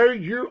 Now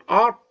you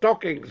are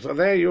talking, so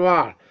there you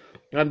are.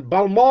 And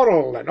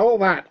Balmoral and all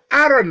that.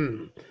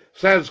 Arran,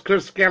 says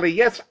Chris Kelly.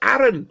 Yes,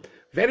 Arran.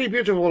 Very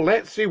beautiful.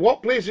 Let's see.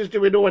 What places do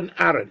we know in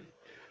Arran?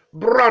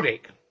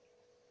 Brodick,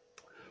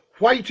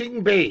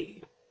 Whiting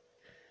Bay,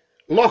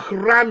 Loch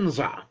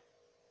Ranza,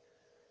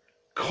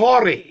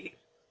 Corrie.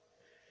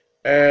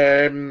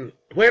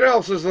 Where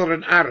else is there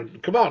in Arran?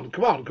 Come on.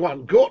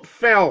 Goat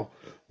Fell,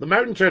 the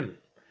mountain,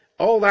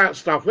 all that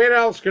stuff. Where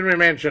else can we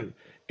mention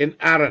in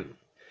Arran?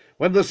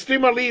 When the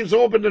steamer leaves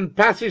open and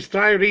passes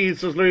Tyree,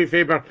 says Louis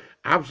Faber,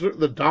 absolutely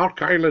the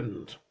Dark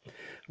Island.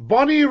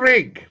 Bonnie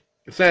Rig,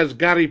 says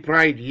Gary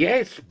Pride.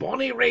 Yes,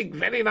 Bonnie Rig,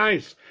 very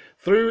nice.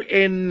 Through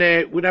in,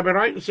 would I be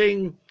right in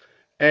saying,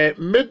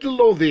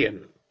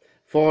 Midlothian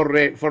for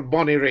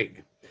Bonnie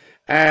Rig.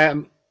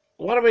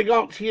 What have we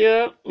got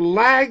here?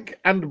 Lag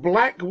and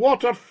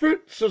Blackwater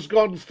Foot, says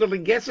Gordon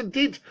Stilling. Yes,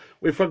 indeed,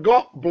 we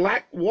forgot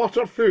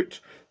Blackwater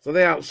Foot. So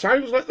there, it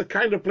sounds like the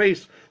kind of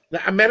place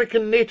that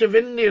American Native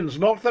Indians,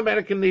 North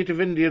American Native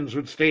Indians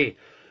would stay.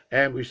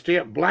 We stay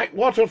at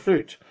Blackwater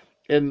Foot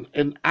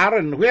in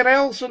Arran. Where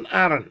else in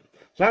Arran?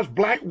 So that's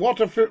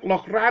Blackwater Foot,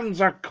 Loch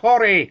Ranza,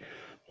 Corrie,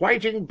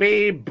 Whiting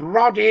Bay,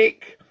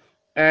 Brodick.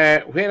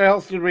 Where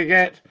else did we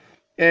get?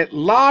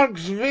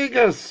 Largs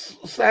Vegas,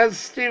 says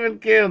Stephen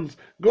Cairns.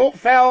 Goat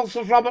Fell,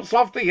 says Robert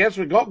Softy. Yes,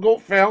 we got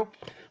Goat Fell.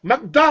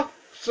 Macduff,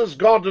 says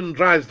Gordon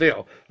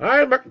Drysdale.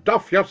 Aye,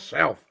 Macduff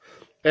yourself.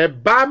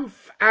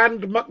 Banff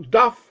and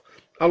Macduff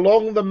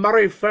along the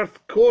Murray Firth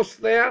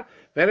coast there.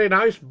 Very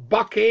nice.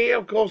 Buckie,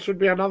 of course, would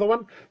be another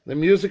one. The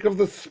music of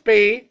the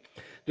Spey.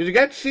 Did you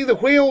get to see the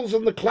whales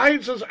in the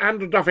Clyde, says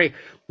Andrew Duffy?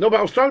 No, but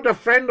I was talking to a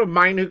friend of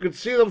mine who could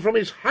see them from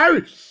his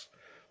house.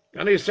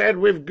 And he said,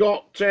 we've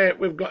got,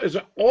 is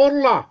it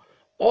Orla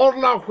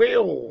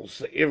whales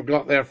that you've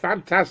got there?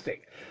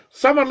 Fantastic.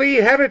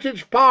 Summerlee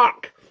Heritage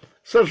Park,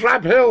 says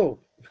Rab Hill,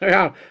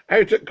 out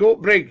at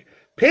Coatbrig.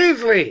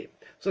 Paisley,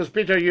 says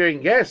Peter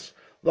Ewing. Yes,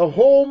 the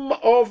home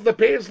of the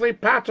Paisley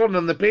pattern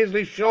and the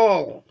Paisley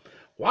shawl.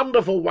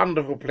 Wonderful,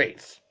 wonderful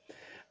place.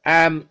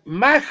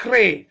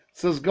 Machray,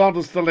 says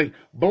Gordon Stilling.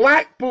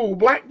 Blackpool.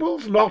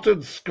 Blackpool's not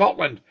in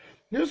Scotland.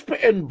 Just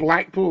put in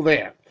Blackpool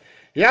there.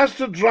 He has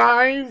to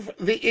drive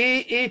the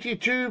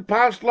A82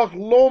 past Loch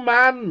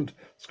Lomond.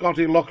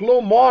 Scotty, Loch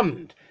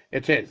Lomond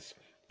it is.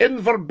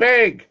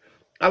 Inverbeg.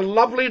 A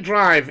lovely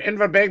drive.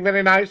 Inverbeg,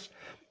 very nice.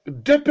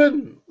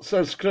 Dippin,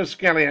 says Chris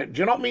Kelly.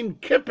 Do you not mean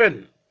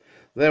Kippin?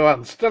 There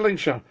one,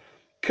 Stillingshire.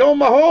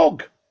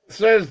 Kilmahog,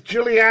 says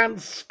Julianne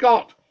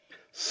Scott.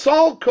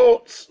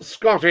 Saltcoats,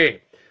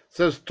 Scotty,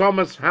 says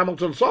Thomas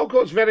Hamilton.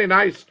 Saltcoat's very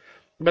nice,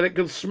 but it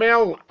can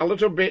smell a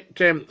little bit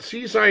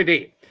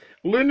seasidey.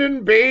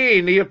 Lunan Bay,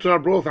 near to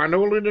Arbroath. I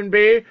know Lunan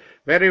Bay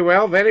very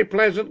well, very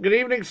pleasant. Good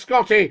evening,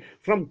 Scotty,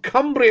 from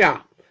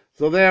Cumbria.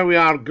 So there we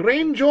are,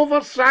 Grange over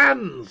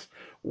Sands.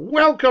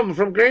 Welcome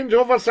from Grange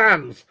over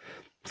Sands.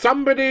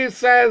 Somebody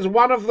says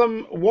one of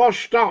them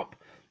washed up.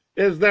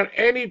 Is there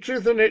any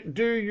truth in it?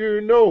 Do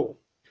you know?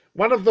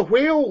 One of the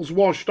whales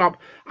washed up.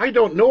 I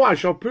don't know. I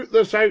shall put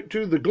this out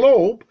to the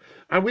Globe,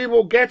 and we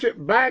will get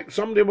it back.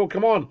 Somebody will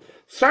come on.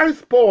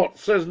 Southport,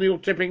 says Neil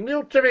Tipping.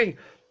 Neil Tipping,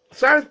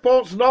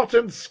 Southport's not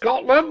in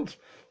Scotland.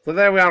 So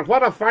there we are.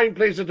 What a fine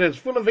place it is,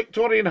 full of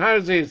Victorian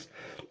houses.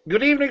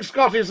 Good evening,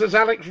 Scotty, says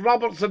Alex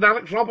Robertson.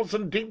 Alex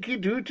Robertson, dinky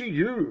do to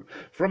you.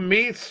 From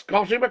me,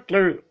 Scottie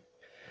McClue.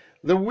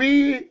 The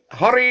wee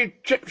hurry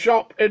chip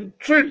shop in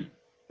Troon,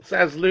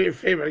 says Louis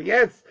Faber.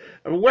 Yes,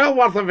 well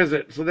worth a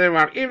visit. So there we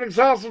are. Evening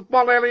sauce, says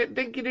Paul Elliott.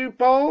 Dinky do,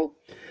 Paul.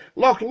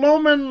 Loch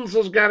Lomond,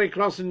 says Gary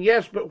Crossan.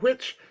 Yes, but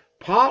which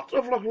part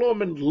of Loch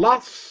Lomond?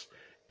 Luss,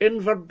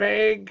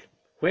 Inverberg.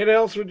 Where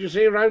else would you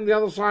say round the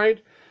other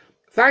side?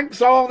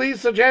 Thanks, all these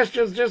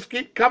suggestions just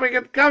keep coming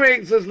and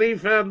coming, says Lee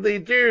Fern. They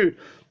do.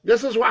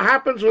 This is what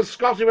happens with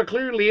Scottie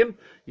McClue, Liam.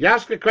 You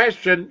ask a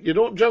question, you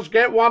don't just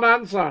get one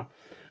answer.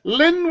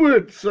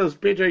 Linwood, says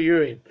Peter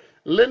Ewing.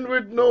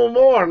 Linwood no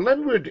more.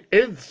 Linwood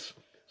is.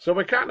 So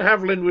we can't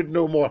have Linwood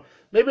no more.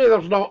 Maybe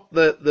there's not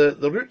the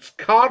Roots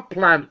car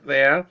plant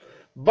there,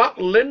 but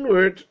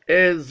Linwood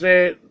is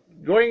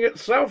going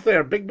itself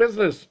there. Big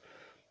business.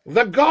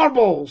 The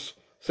Gorbles,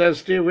 says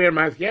Steve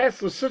Wearmouth. Yes,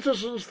 the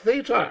Citizens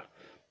Theatre.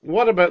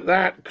 What about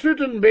that?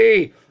 Cruden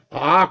Bay.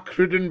 Ah,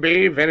 Cruden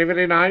Bay. Very,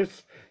 very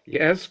nice.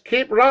 Yes.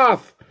 Cape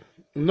Wrath.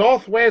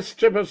 Northwest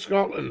tip of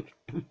Scotland.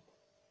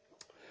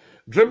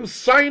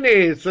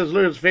 Drumsine, says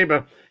Lewis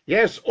Faber.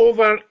 Yes,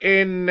 over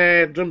in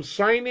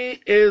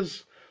Drumsine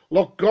is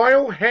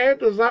Lochgoyle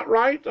Head. Is that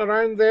right?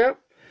 Around there?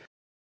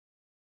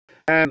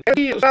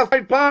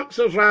 Southside Park,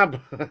 says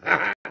Rab.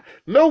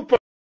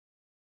 Milport.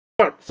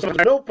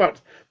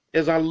 Milport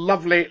is a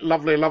lovely,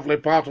 lovely, lovely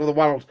part of the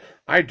world.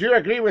 I do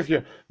agree with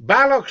you.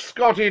 Balloch,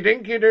 Scotty,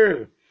 dinky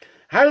do.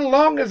 How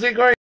long is he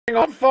going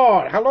on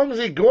for? How long is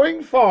he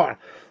going for?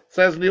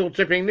 Says Neil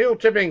Tipping. Neil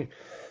Tipping,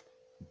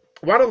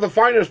 one of the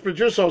finest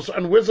producers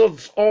and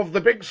wizards of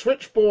the big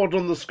switchboard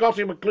on the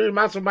Scottie McClue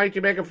Massive Mighty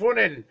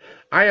Megaphone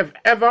I have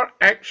ever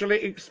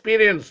actually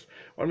experienced,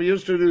 when we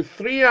used to do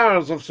 3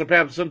 hours of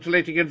superb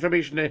scintillating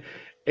information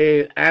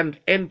and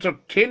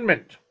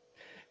entertainment.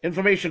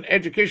 Information,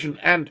 education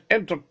and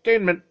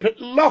entertainment.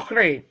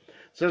 Pitlochry,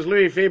 says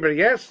Louis Faber.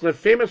 Yes, the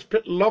famous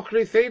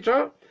Pitlochry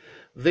Theatre.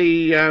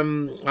 The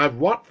I've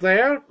worked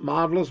there.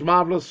 Marvellous,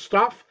 marvellous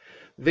stuff.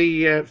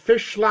 The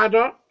Fish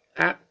Ladder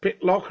at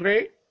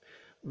Pitlochry.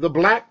 The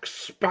Black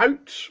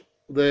Spout,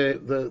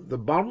 the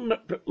burn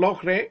at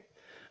Pitlochry.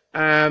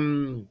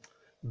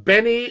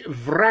 Benny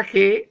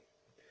Vracky.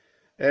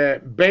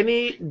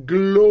 Benny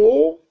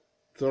Glow.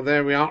 So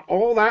there we are.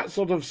 All that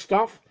sort of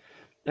stuff.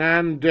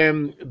 And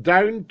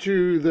down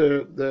to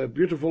the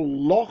beautiful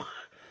loch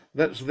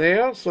that's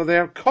there. So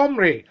there,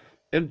 Comrie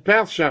in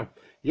Perthshire.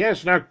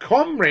 Yes, now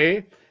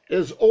Comrie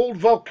is old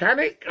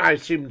volcanic, I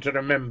seem to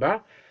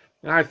remember.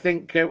 I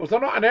think, was there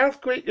not an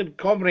earthquake in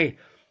Comrie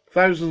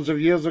thousands of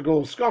years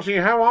ago? Scotty,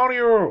 how are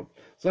you?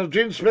 Says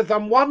Jean Smith.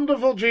 I'm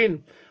wonderful,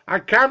 Jean. I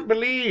can't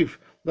believe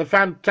the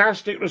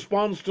fantastic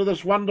response to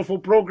this wonderful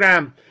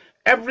programme.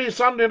 Every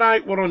Sunday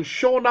night we're on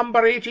show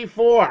number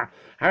 84.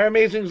 How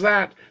amazing is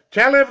that?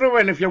 Tell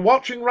everyone, if you're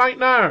watching right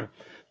now,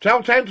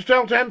 tell 10 to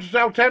tell 10 to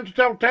tell 10 to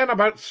tell 10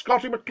 about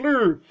Scottie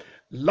McClue.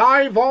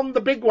 Live on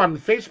the big one,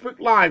 Facebook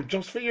Live,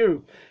 just for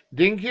you.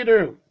 Dinky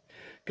do.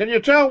 Can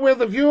you tell where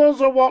the viewers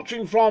are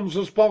watching from,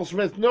 says Paul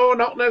Smith? No,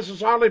 not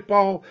necessarily,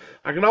 Paul.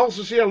 I can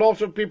also see a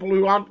lot of people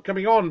who aren't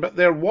coming on, but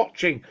they're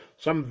watching.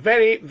 Some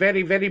very,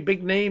 very, very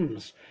big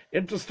names.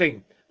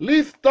 Interesting.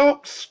 Leith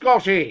Docks,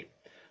 Scotty.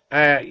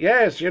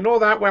 Yes, you know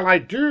that. Well, I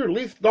do.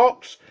 Leith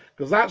Docks,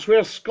 because that's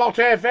where Scott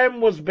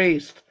FM was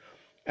based.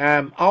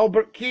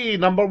 Albert Quay,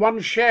 number 1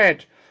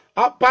 shed.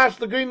 Up past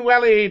the Green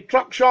Welly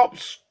truck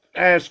shops,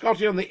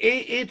 Scotty, on the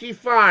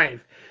A85.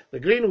 The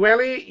Green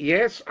Welly,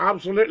 yes,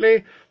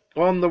 absolutely.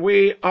 On the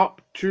way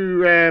up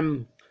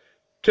to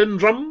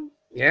Tyndrum.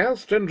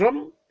 Yes,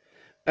 Tyndrum.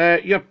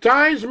 Your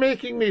tie's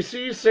making me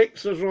seasick,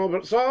 says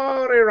Robert.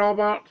 Sorry,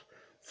 Robert.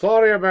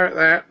 Sorry about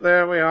that.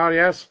 There we are,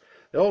 yes.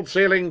 The old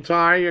sailing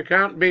tie, you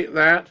can't beat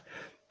that.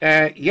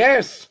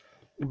 Yes,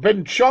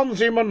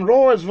 Binchonsey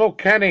Monroe is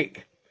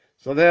volcanic.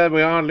 So there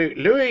we are,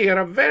 Louis. You're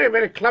a very,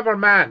 very clever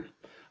man,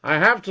 I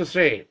have to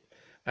say.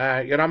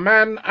 You're a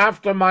man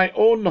after my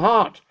own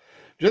heart.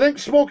 Do you think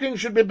smoking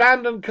should be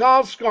banned in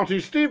cars,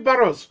 Scotty? Steve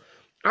Burrows.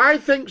 I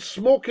think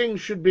smoking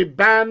should be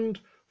banned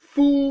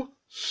full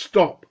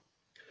stop.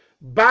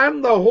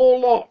 Ban the whole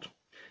lot.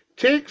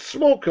 Take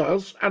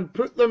smokers and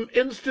put them,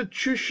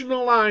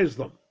 institutionalize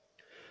them.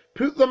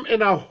 Put them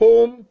in a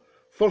home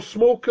for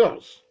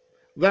smokers.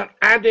 They're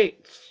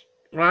addicts,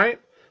 right?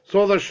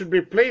 So there should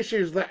be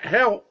places that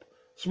help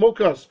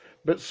smokers.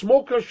 But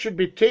smokers should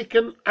be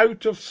taken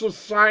out of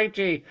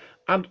society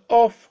and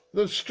off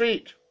the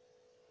street.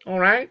 All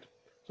right?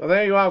 So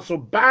there you are. So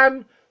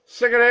ban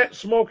cigarette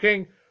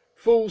smoking,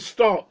 full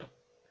stop.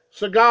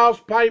 Cigars,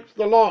 pipes,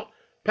 the lot.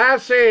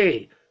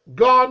 Passé.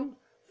 Gone.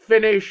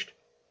 Finished.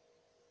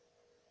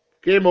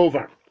 Game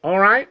over. All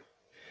right?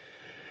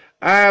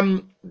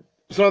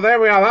 So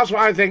there we are. That's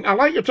what I think. I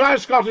like your tie,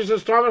 Scotty,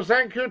 says Thomas.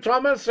 Thank you,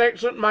 Thomas.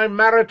 Excellent. My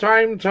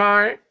maritime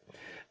tie.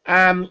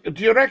 Do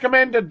you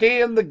recommend a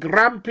day in the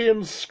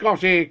Grampians,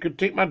 Scotty? Could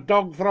take my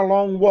dog for a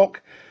long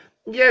walk.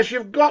 Yes,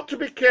 you've got to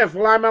be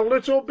careful. I'm a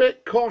little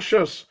bit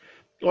cautious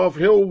of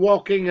hill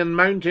walking and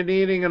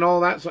mountaineering and all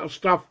that sort of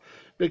stuff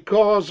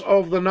because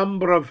of the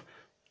number of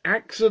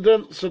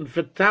accidents and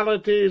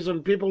fatalities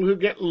and people who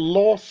get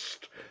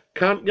lost,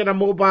 can't get a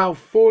mobile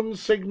phone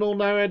signal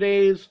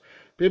nowadays,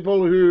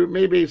 people who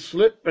maybe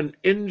slip and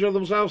injure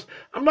themselves.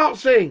 I'm not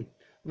saying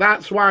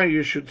that's why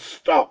you should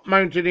stop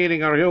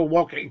mountaineering or hill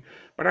walking,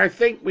 but I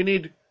think we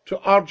need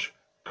to urge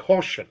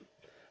caution.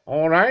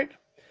 All right?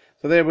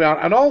 So there we are.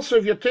 And also,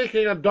 if you're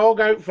taking a dog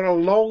out for a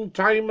long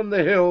time in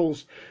the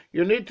hills,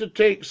 you need to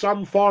take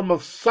some form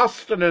of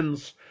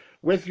sustenance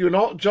with you,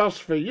 not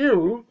just for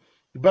you,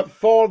 but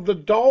for the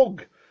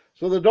dog.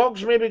 So the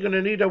dog's maybe going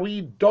to need a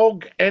wee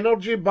dog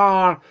energy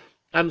bar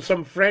and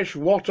some fresh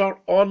water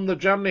on the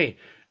journey,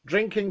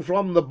 drinking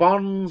from the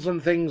burns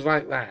and things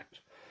like that.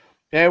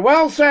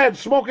 Well said,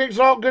 smoking's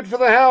not good for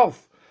the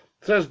health,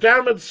 says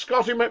Dermot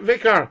Scottie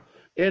McVicar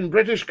in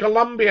British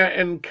Columbia,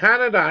 in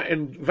Canada,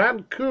 in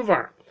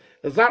Vancouver.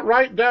 Is that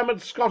right,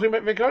 Dermot Scottie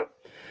McVicar?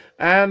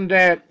 And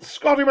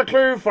Scottie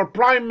McClue for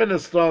Prime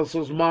Minister,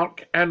 says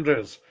Mark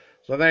Andrews.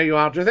 So there you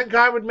are. Do you think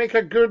I would make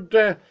a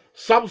good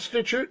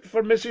substitute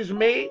for Mrs.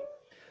 May?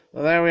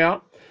 Well, there we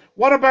are.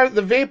 What about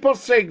the vapor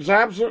cigs?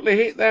 I absolutely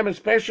hate them,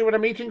 especially when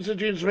I'm eating, says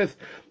Jean Smith.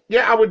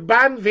 Yeah, I would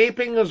ban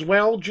vaping as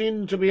well,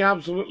 Jean, to be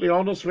absolutely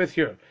honest with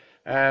you.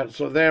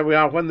 So there we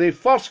are. When they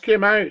first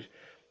came out,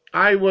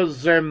 I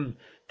was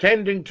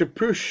tending to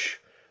push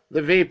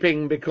the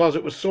vaping because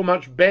it was so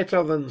much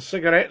better than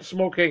cigarette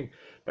smoking.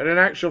 But in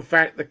actual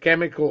fact, the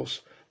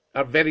chemicals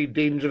are very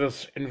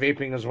dangerous in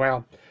vaping as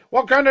well.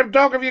 What kind of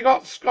dog have you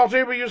got,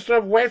 Scotty? We used to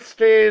have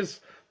Westies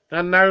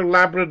and now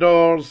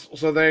Labradors.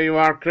 So there you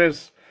are,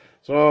 Chris.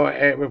 So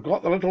we've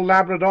got the little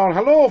Labrador.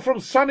 Hello from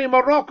sunny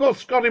Morocco,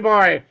 Scotty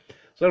boy.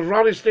 Says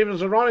Ronnie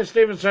Stevenson. Ronnie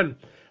Stevenson,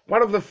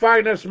 one of the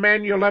finest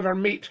men you'll ever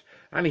meet.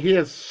 And he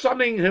is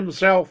sunning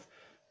himself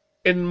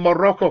in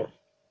Morocco.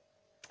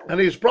 And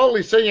he's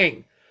probably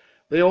singing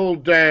the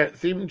old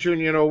theme tune,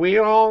 you know,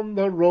 we're on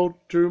the road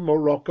to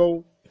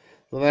Morocco.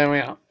 So there we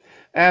are.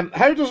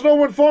 How does no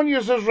one phone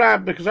you, says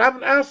Rab? Because I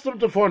haven't asked them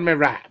to phone me,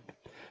 Rab.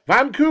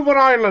 Vancouver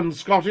Island,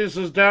 Scotty,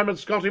 says Dermot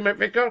Scottie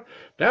McVicar.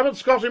 Dermot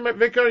Scottie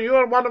McVicar, you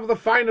are one of the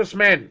finest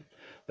men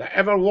that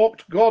ever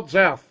walked God's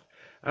earth.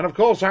 And of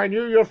course, I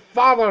knew your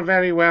father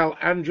very well,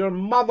 and your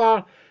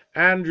mother,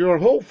 and your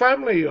whole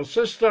family, your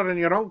sister and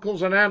your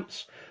uncles and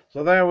aunts.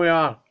 So there we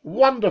are.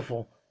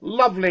 Wonderful,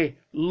 lovely,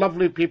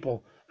 lovely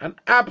people. An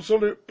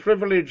absolute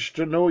privilege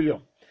to know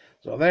you.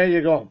 So there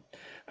you go.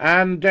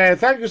 And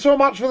thank you so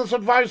much for this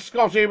advice,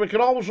 Scotty. We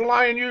can always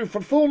rely on you for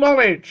full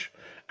knowledge.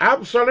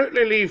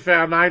 Absolutely, Lee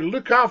Fern. I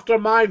look after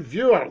my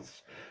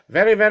viewers.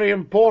 Very, very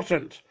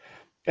important.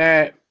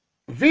 Viva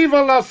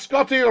la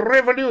Scotty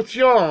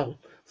Revolution,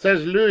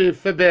 says Louis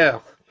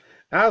Faber.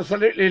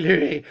 Absolutely,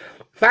 Louis.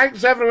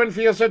 Thanks, everyone,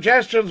 for your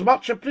suggestions.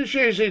 Much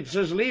appreciated,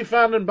 says Lee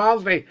Fern in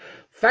Barnsley.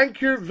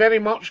 Thank you very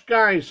much,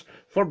 guys,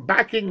 for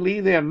backing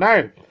Lee there.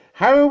 Now,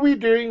 how are we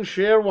doing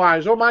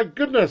share-wise? Oh, my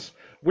goodness.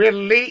 We're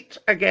late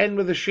again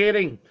with the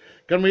sharing.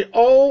 Can we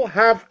all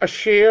have a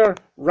share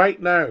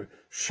right now?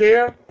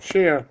 Share,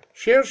 share,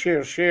 share,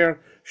 share, share,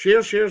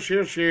 share, share,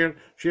 share, share,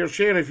 share,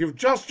 share. If you've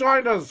just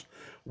joined us,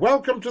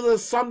 welcome to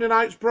this Sunday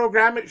night's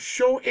programme. It's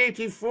show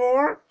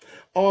 84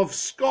 of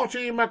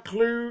Scottie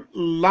McClue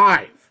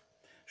Live.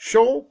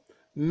 Show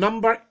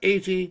number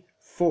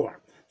 84.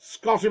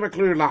 Scottie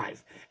McClue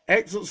Live.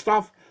 Excellent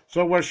stuff.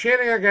 So we're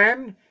sharing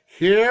again.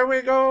 Here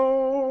we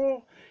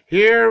go.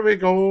 Here we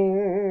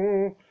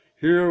go.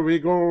 Here we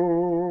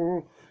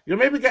go. You'll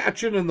maybe get a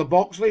tune in the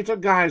box later,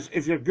 guys,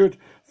 if you're good.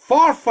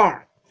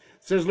 Forfar,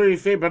 says Louis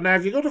Faber. Now,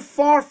 if you go to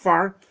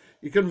Forfar,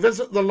 you can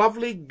visit the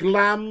lovely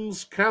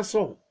Glamis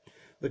Castle,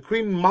 the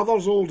Queen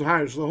Mother's old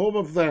house, the home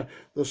of the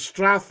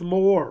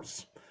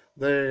Strathmores,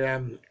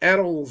 the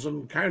Earls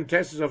and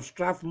Countesses of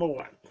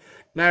Strathmore.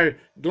 Now,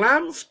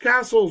 Glamis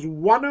Castle's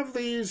one of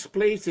these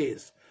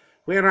places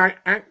where I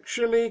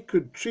actually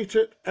could treat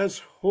it as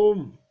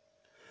home.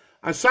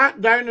 I sat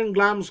down in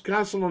Glamis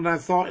Castle and I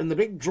thought, in the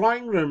big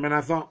drawing room, and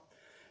I thought,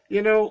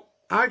 you know,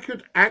 I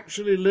could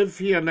actually live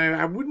here now.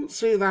 I wouldn't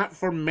say that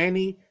for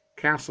many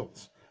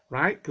castles,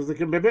 right? Because they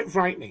can be a bit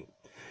frightening.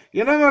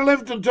 You never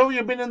lived until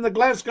you've been in the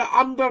Glasgow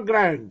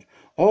Underground.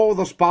 Oh,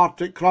 the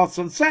Spartak Cross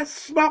and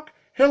Cessnock,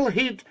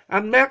 Hillhead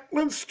and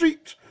Merkland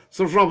Street,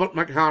 says Robert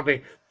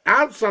McHardy.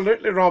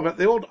 Absolutely, Robert,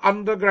 the old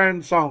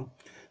Underground song.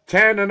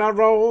 10 in a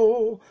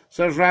row,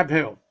 says Rab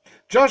Hill.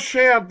 Just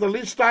shared, the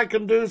least I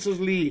can do, says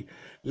Lee.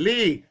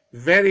 Lee,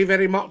 very,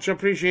 very much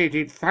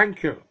appreciated.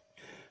 Thank you.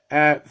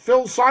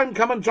 Phil Syme,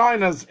 come and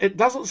join us. It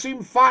doesn't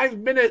seem 5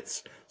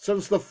 minutes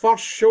since the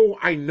first show,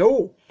 I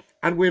know.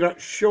 And we're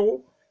at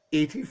show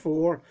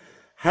 84.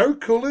 How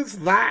cool is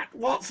that?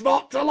 What's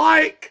not to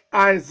like,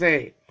 I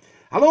say.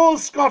 Hello,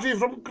 Scotty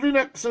from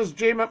Greenock, says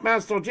J.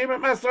 McMaster. J.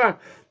 McMaster,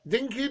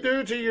 dinky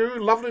do to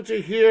you. Lovely to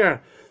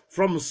hear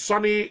from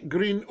sunny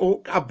Green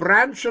Oak, a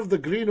branch of the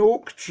Green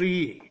Oak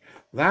tree.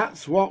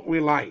 That's what we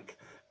like.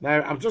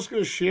 Now, I'm just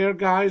going to share,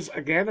 guys,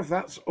 again, if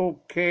that's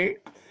okay.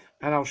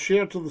 And I'll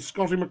share to the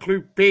Scottie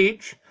McClue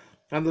page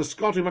and the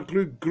Scottie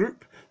McClue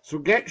group. So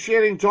get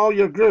sharing to all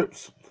your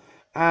groups.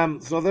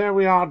 So there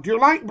we are. Do you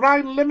like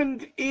Brian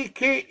Lemond,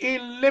 a.k.a.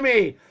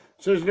 Limmy?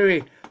 Says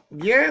Louis.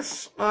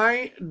 Yes,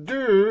 I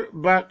do,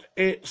 but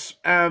it's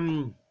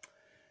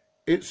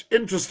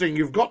interesting.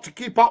 You've got to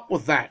keep up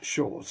with that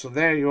show. So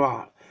there you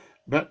are.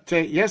 But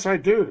yes, I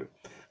do.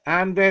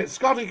 And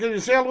Scotty, can you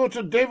say hello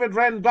to David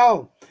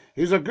Rendell?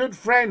 He's a good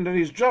friend, and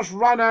he's just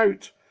run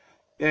out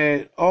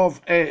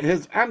of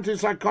his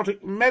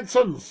antipsychotic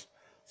medicines,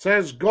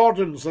 says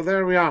Gordon. So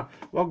there we are.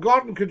 Well,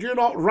 Gordon, could you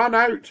not run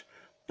out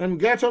and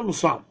get him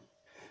some?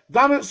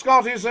 Done it,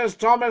 Scotty, says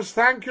Thomas.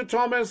 Thank you,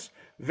 Thomas.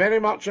 Very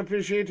much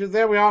appreciated.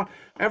 There we are.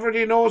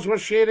 Everybody knows we're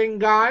sharing,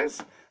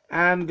 guys.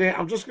 And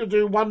I'm just going to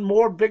do one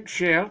more big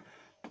share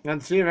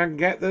and see if I can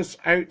get this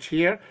out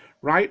here,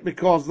 right?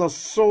 Because there's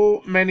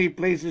so many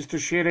places to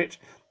share it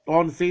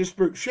on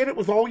Facebook. Share it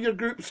with all your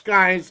groups,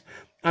 guys,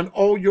 and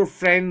all your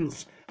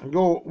friends. And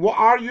go, what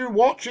are you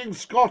watching,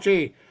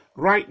 Scotty,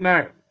 right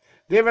now?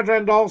 David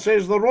Rendall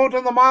says, The Road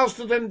and the Miles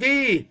to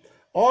Dundee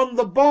on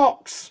the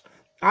box.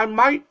 I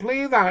might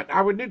play that.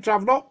 I would need to,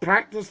 I've not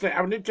practiced it.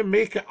 I would need to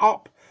make it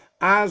up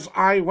as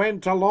I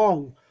went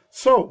along.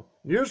 So,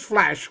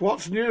 newsflash,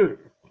 what's new?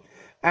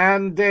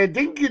 And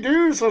Dinky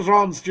Doo, says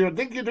Ron Stewart.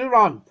 Dinky Doo,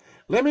 Ron.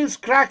 Limmy's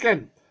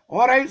cracking.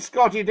 All right,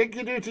 Scotty,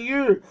 Dinky Doo to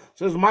you,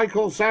 says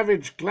Michael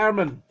Savage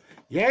Clermont.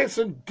 Yes,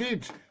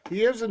 indeed.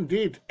 He is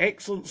indeed.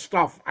 Excellent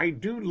stuff. I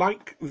do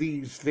like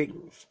these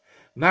things.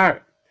 Now,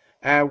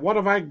 what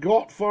have I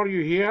got for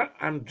you here?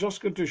 I'm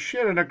just going to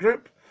share in a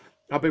group.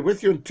 I'll be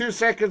with you in 2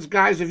 seconds,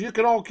 guys, if you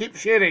can all keep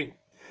sharing.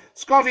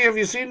 Scotty, have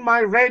you seen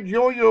my red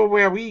yo-yo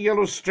with a wee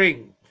yellow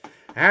string?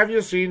 Have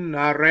you seen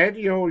a red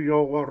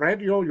yo-yo, a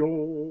red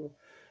yo-yo?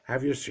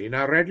 Have you seen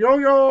a red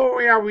yo-yo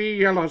with a wee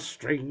yellow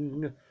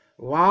string?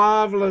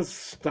 Marvellous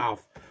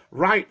stuff.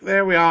 Right,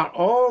 there we are.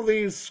 All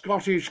these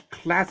Scottish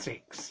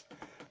classics.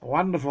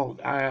 Wonderful.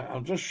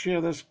 I'll just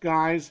share this,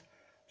 guys.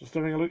 Just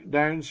having a look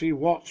down, see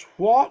what's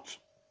what.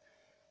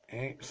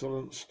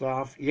 Excellent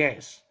stuff.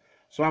 Yes.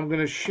 So I'm going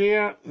to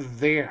share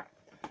there,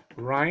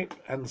 right,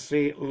 and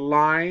say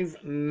live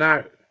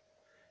now.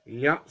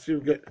 Yeah, so you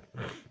get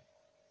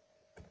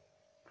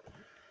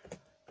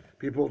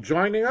people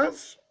joining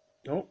us.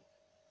 Oh,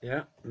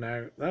 yeah,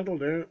 now that'll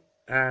do.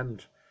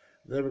 And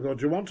there we go.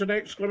 Do you want an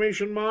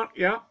exclamation mark?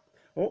 Yeah.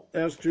 Oh,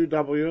 there's 2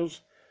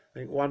 W's. I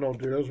think one will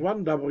do. There's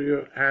 1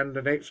 W and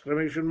an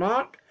exclamation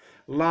mark.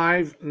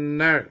 Live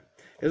now.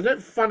 Isn't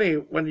it funny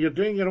when you're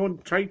doing your own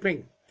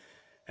typing?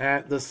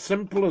 The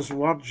simplest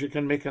words you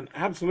can make an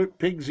absolute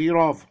pig's ear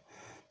of.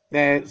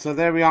 So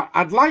there we are.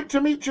 I'd like to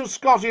meet you,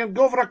 Scotty, and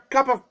go for a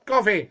cup of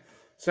coffee,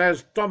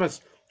 says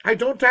Thomas. I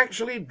don't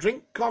actually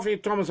drink coffee,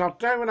 Thomas. I'll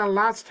tell you when I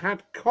last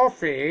had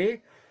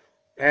coffee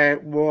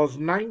was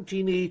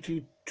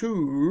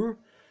 1982.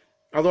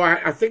 Although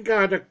I think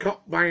I had a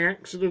cup by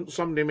accident.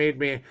 Somebody made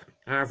me,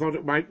 and I thought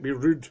it might be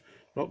rude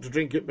not to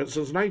drink it. But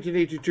since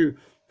 1982,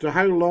 to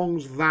how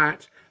long's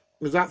that?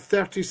 Was that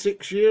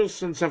 36 years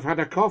since I've had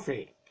a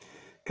coffee?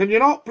 Can you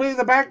not play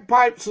the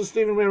bagpipes, says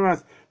Stephen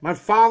Weymouth? My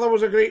father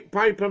was a great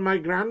piper, my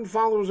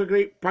grandfather was a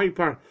great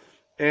piper,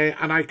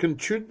 and I can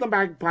tune the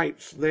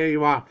bagpipes, there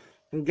you are,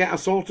 and get a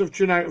sort of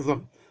tune out of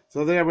them.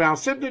 So there we are.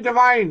 Sidney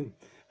Devine,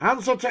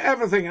 answer to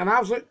everything, an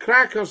absolute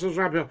cracker, says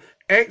Raphael.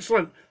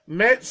 Excellent.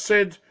 Met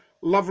Sid,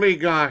 lovely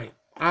guy,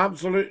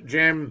 absolute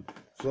gem.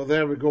 So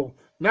there we go.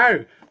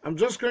 Now, I'm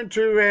just going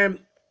to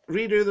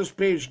redo this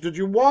page. Did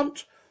you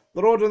want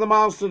The Road of the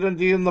Miles to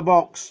Dundee in the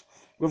box?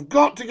 We've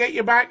got to get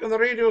you back on the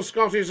radio,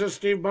 Scotty, says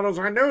Steve Burrows.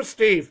 I know,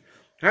 Steve.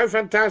 How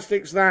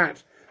fantastic's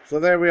that? So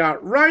there we are.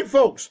 Right,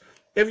 folks,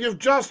 if you've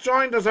just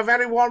joined us, a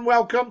very warm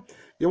welcome.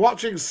 You're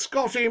watching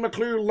Scottie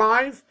McClue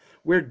live.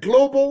 We're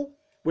global.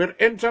 We're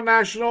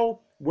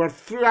international. We're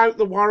throughout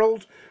the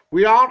world.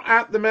 We are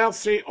at the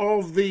mercy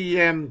of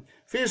the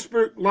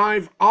Facebook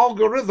Live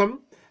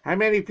algorithm, how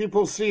many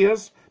people see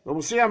us, but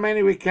we'll see how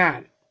many we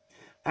can.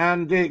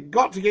 And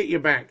got to get you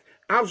back.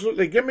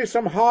 Absolutely. Give me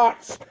some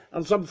hearts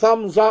and some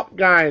thumbs up,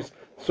 guys.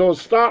 So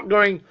start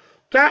going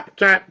tap,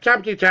 tap,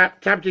 tappity,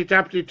 tap, tappity,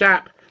 tappity,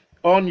 tap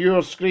on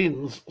your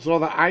screens so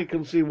that I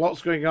can see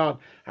what's going on.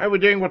 How are we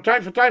doing? We're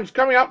tight for time. It's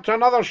coming up to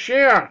another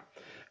share.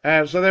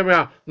 So there we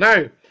are.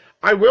 Now,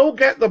 I will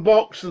get the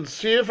box and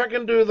see if I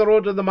can do The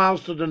Road of the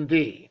Miles to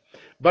Dundee.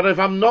 But if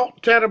I'm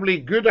not terribly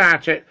good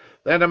at it,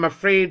 then I'm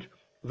afraid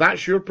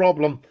that's your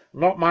problem,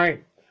 not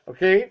mine.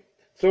 Okay?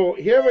 So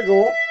here we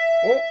go.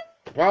 Oh,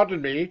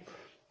 pardon me.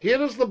 Here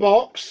is the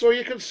box, so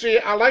you can see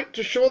I like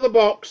to show the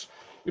box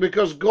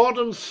because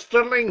Gordon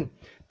Stirling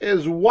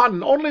is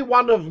only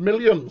one of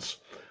millions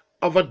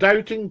of a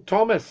doubting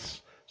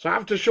Thomas. So I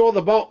have to show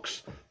the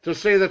box to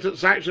say that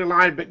it's actually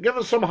live. But give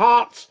us some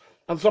hearts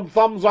and some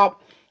thumbs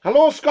up.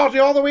 Hello, Scotty,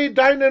 all the way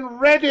down in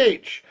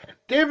Redditch.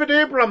 David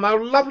Abram,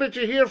 how lovely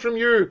to hear from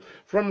you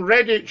from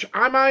Redditch.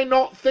 Am I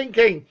not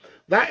thinking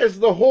that is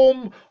the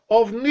home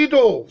of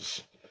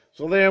needles?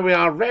 So there we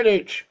are,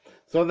 Redditch.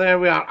 So there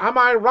we are. Am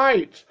I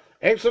right?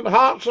 Excellent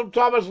hearts from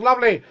Thomas.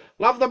 Lovely.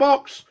 Love the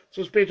box,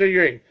 says Peter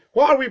Ewing.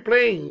 What are we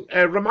playing?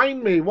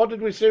 Remind me, what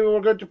did we say we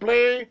were going to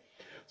play?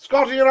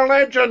 Scotty, you're a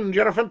legend.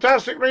 You're a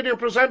fantastic radio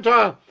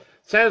presenter,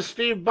 says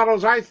Steve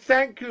Burrows. I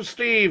thank you,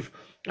 Steve.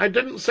 I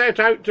didn't set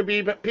out to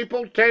be, but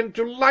people tend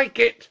to like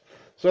it.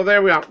 So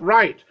there we are.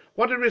 Right.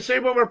 What did we say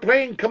when we're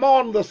playing? Come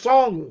on, the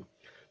song.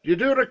 You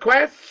do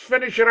requests?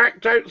 Finish your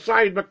act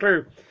outside,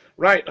 McClue.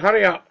 Right,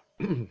 hurry up.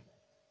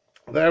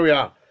 There we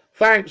are.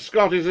 Thanks,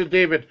 Scotty, says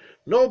David.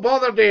 No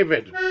bother,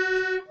 David.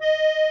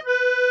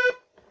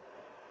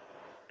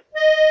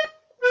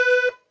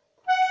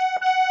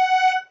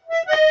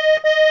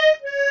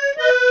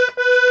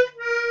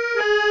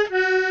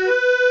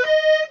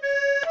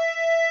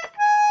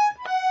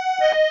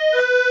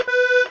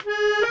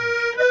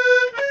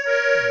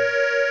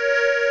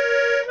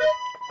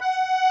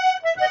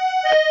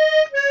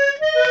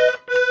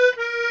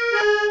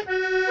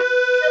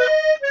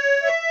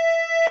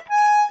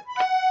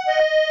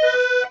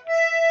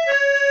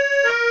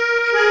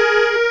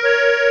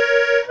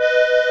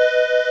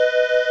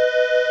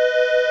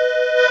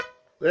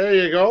 There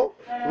you go.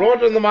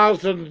 Road in the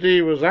Marston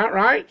D, was that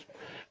right?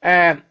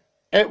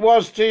 It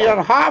was to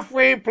your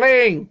halfway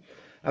playing.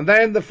 And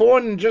then the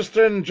phone just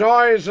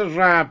enjoys his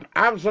rap.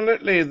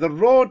 Absolutely. The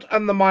road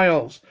and the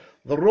miles.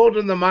 The road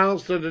and the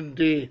miles in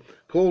D.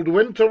 Cold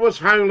winter was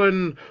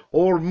howling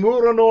o'er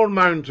moor and o'er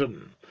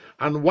mountain,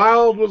 and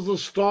wild was the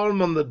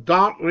storm on the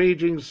dark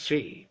raging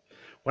sea,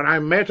 when I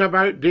met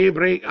about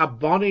daybreak a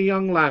bonny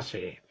young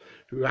lassie,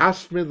 who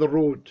asked me the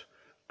road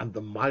and the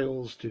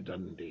miles to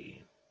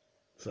Dundee.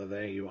 So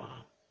there you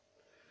are.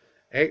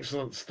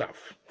 Excellent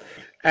stuff.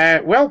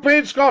 Well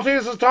played, Scotty,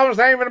 says Thomas.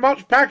 Thank you very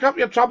much. Pack up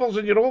your troubles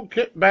in your old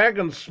kit bag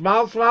and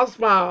smile, smile,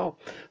 smile,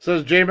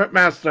 says J.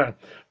 McMaster.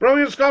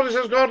 Brilliant, Scotty,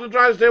 says Gordon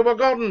Drysdale. Well,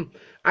 Gordon,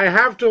 I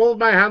have to hold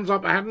my hands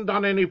up. I hadn't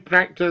done any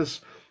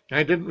practice.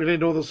 I didn't really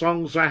know the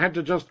song, so I had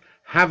to just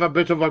have a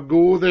bit of a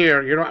go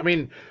there. You know what I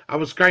mean? I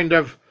was kind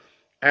of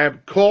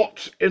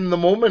caught in the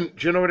moment.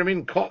 Do you know what I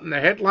mean? Caught in the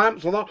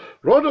headlamps. I thought,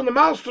 Road on the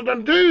Master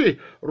Dundee.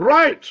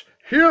 Right.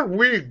 Here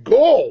we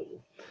go.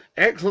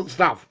 Excellent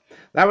stuff.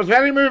 That was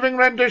very moving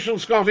rendition,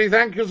 Scotty.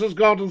 Thank you, says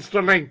Gordon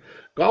Sterling.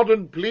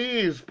 Gordon,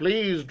 please,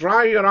 please,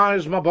 dry your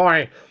eyes, my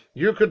boy.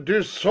 You could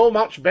do so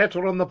much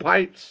better on the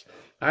pipes.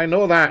 I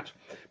know that.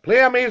 Play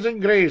Amazing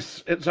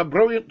Grace. It's a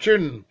brilliant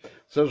tune,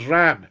 says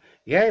Rab.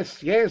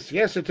 Yes, yes,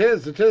 yes, it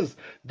is, it is.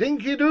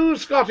 Dinky-doo,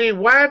 Scotty.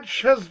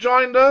 Wadge has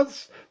joined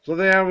us. So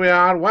there we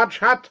are. Wadge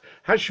Hat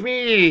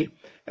Hashmi.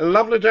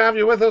 Lovely to have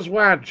you with us,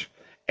 Wadge.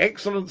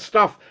 Excellent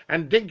stuff.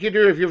 And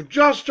Dinky-doo, if you've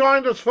just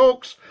joined us,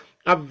 folks,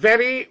 a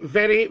very,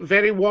 very,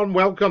 very warm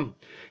welcome.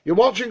 You're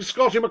watching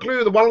Scottie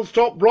McClue, the world's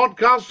top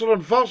broadcaster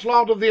and first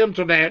lord of the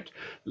internet,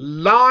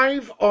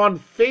 live on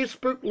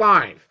Facebook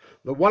Live,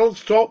 the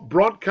world's top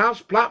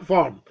broadcast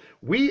platform.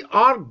 We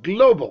are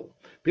global.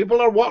 People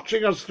are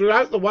watching us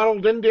throughout the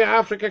world: India,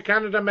 Africa,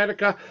 Canada,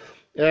 America,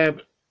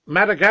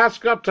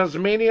 Madagascar,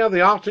 Tasmania, the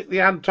Arctic,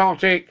 the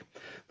Antarctic.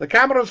 The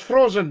camera's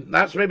frozen.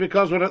 That's maybe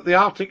because we're at the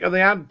Arctic and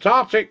the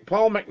Antarctic,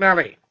 Paul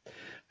McNally.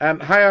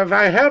 Have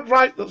I heard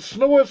right that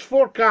snow is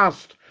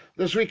forecast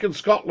this week in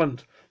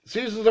Scotland? The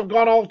seasons have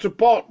gone all to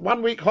pot.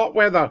 1 week hot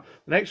weather,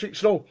 next week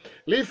snow.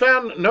 Lee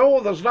Fern, no,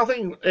 there's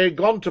nothing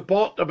gone to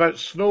pot about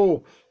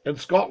snow in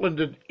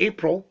Scotland in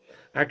April.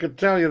 I can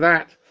tell you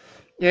that.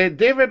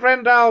 David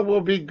Rendall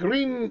will be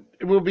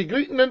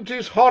greeting into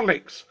his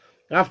Horlicks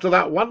after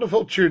that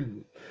wonderful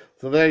tune.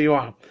 So there you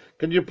are.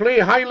 Can you play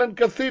Highland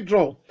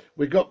Cathedral?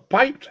 We got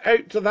piped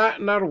out to that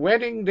on our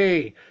wedding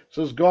day,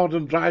 says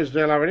Gordon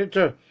Drysdale. I need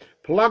to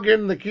plug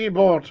in the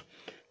keyboard.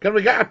 Can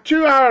we get a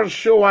 2 hours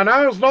show? An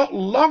hour's not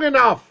long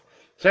enough,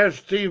 says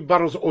Steve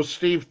Burrows. Oh,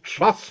 Steve,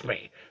 trust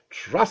me.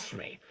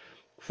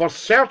 For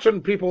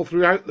certain people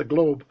throughout the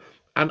globe,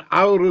 an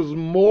hour is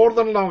more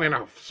than long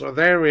enough. So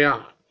there we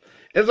are.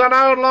 Is an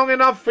hour long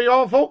enough for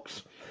you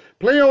folks?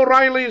 Play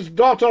O'Reilly's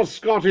Daughter,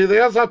 Scotty.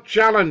 There's a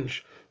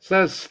challenge,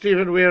 says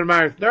Stephen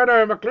Weirmouth. No,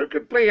 McClue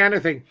could play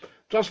anything,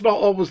 just not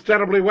always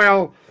terribly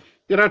well.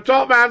 You're a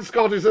top man,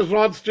 Scotty, says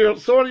Ron Stewart.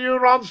 So are you,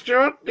 Ron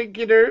Stewart.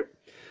 Dinky-doo.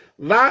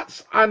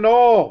 That's a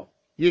no.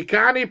 You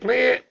can't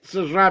play it,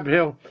 says Rab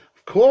Hill.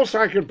 Of course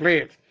I can play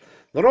it.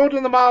 The Road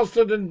in the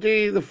Marston and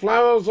D, the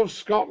Flowers of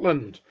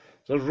Scotland,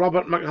 says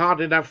Robert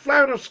McHardy. Now,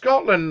 Flower of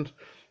Scotland,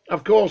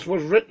 of course,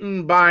 was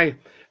written by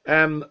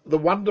the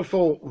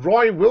wonderful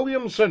Roy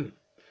Williamson.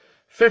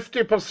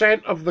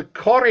 50% of the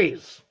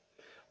Corries,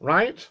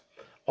 right?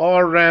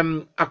 Or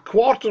a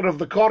quarter of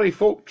the Corrie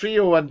Folk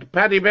Trio and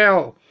Paddy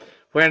Bell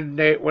when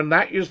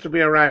that used to be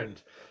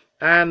around.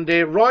 And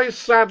Roy's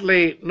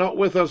sadly not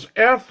with us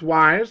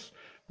earth-wise,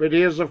 but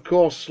he is, of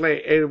course,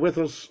 with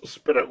us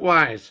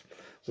spirit-wise.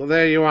 So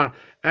there you are.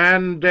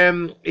 And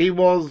he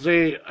was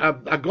a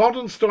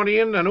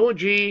Gordonstonian, an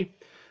OG,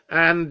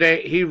 and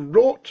he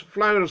wrote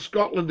Flower of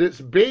Scotland.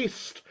 It's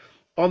based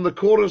on the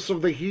chorus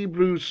of the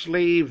Hebrew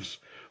slaves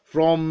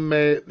from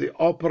the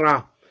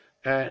opera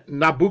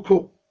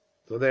Nabucco.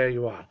 So there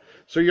you are.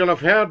 So you'll have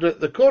heard that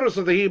the chorus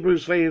of the Hebrew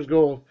slaves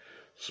go,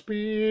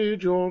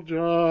 speed your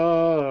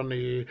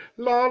journey,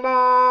 la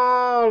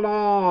la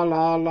la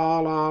la la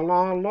la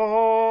la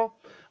la.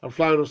 And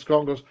Flower of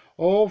Scotland goes,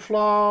 oh,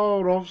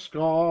 Flower of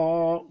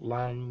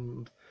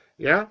Scotland.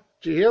 Yeah?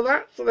 Do you hear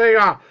that? So there you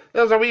are.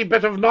 There's a wee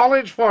bit of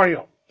knowledge for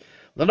you.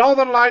 The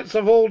Northern Lights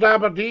of Old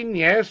Aberdeen,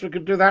 yes, we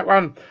could do that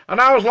one. An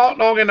hour's not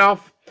long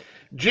enough.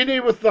 Ginny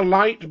with the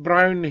light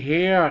brown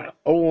hair.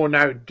 Oh,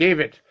 now,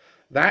 David,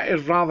 that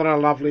is rather a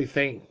lovely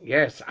thing.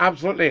 Yes,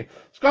 absolutely.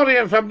 Scotty,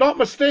 if I'm not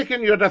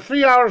mistaken, you had a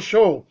 3-hour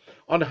show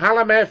on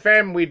Hallam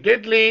FM. We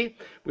did, Lee.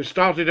 We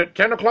started at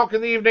 10 o'clock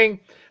in the evening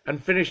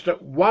and finished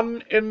at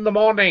 1 in the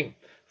morning.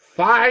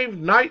 5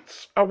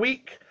 nights a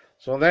week.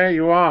 So there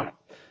you are.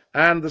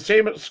 And the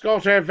same at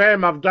Scott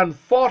FM. I've done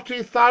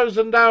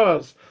 40,000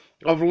 hours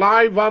of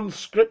live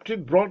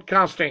unscripted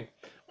broadcasting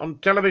on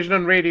television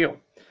and radio.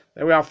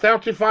 There we are,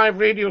 35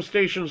 radio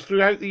stations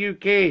throughout the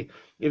UK,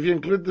 if you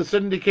include the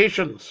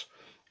syndications.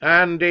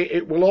 And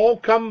it will all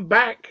come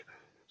back.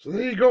 So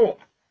there you go.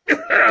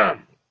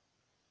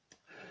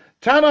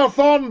 Tanner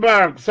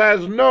Thornberg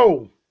says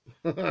no.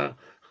 I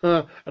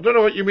don't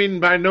know what you mean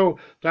by no.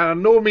 Tanner,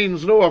 no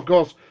means no, of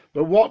course.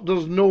 But what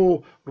does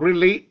no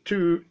relate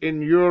to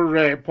in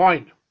your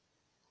point?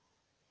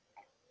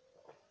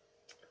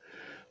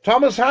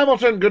 Thomas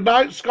Hamilton, good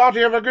night,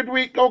 Scotty. Have a good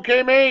week.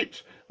 Okay,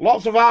 mate.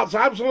 Lots of arts.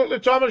 Absolutely,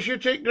 Thomas. You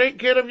take great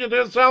care of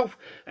yourself.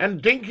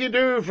 And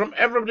dinky-do from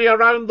everybody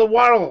around the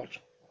world.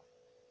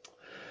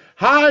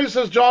 Hi,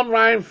 says John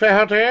Ryan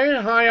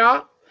Feherty.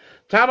 Hiya.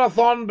 Tanner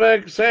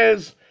Thornberg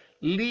says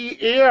Lee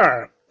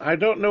Air. I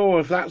don't know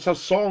if that's a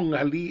song,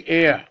 a Lee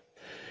Air.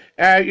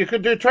 You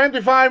could do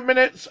 25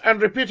 minutes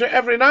and repeat it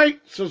every night,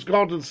 says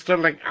Gordon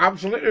Stirling.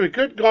 Absolutely, we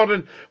could,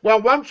 Gordon.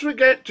 Well, once we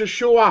get to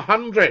show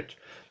 100,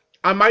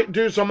 I might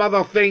do some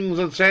other things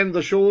and send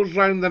the shows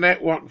round the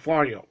network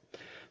for you.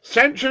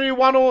 Century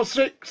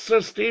 106,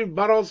 says Steve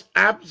Burrows.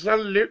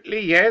 Absolutely,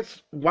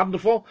 yes.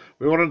 Wonderful.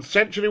 We were on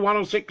Century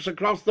 106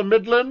 across the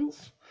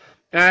Midlands.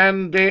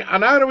 And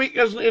an hour a week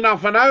isn't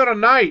enough. An hour a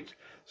night,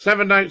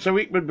 7 nights a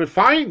week would be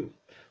fine,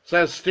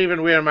 says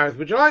Stephen Wearmouth.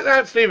 Would you like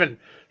that, Stephen?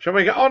 Shall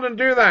we get on and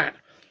do that?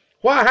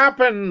 What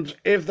happened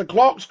if the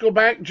clocks go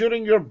back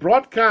during your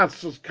broadcast,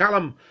 says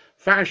Callum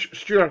Fash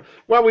Stewart?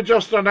 Well, we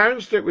just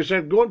announced it. We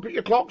said, go and put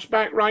your clocks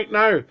back right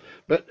now.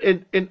 But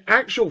in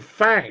actual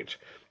fact,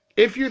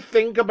 if you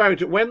think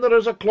about it, when there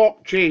is a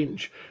clock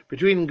change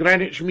between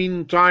Greenwich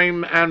Mean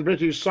Time and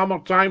British Summer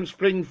Time,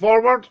 spring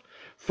forward,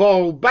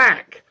 fall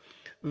back,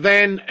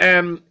 then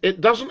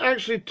it doesn't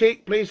actually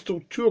take place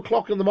till 2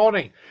 o'clock in the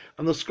morning.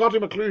 And the Scottie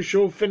McClue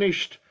show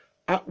finished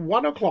at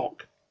 1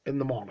 o'clock in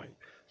the morning.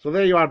 So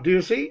there you are. Do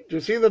you see? Do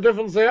you see the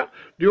difference there?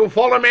 Do you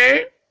follow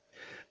me?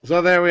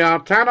 So there we are.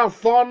 Tanner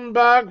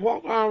Thornberg,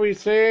 what are we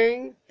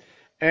saying?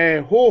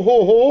 Ho, ho,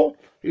 ho.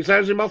 He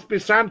says he must be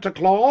Santa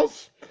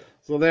Claus.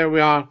 So there we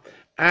are.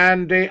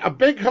 And a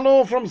big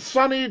hello from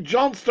Sonny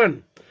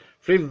Johnston.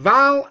 From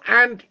Val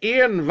and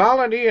Ian.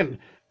 Val and Ian.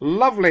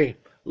 Lovely.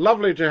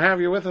 Lovely to have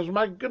you with us.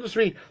 My goodness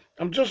me.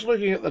 I'm just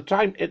looking at the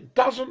time. It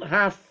doesn't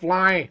half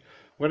fly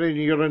when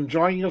you're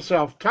enjoying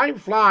yourself. Time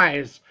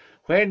flies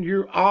when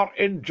you are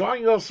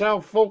enjoying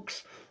yourself,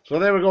 folks. So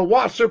there we go.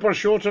 What a super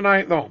show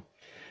tonight, though.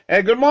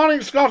 Good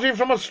morning, Scotty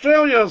from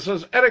Australia,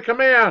 says Erica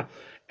Mayer.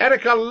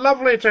 Erica,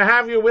 lovely to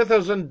have you with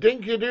us, and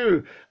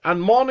dinky-do.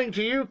 And morning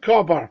to you,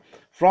 Cobber,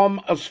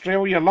 from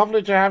Australia.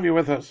 Lovely to have you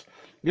with us.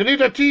 You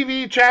need a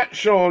TV chat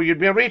show. You'd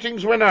be a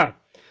ratings winner.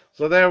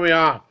 So there we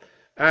are.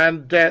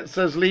 And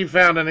says Lee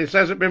Fernan, he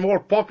says it'd be more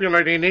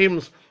popular. He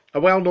names a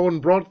well-known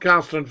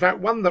broadcaster. In fact,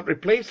 one that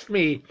replaced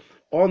me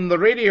on the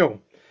radio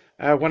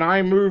when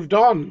I moved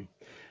on.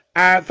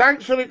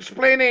 Thanks for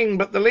explaining,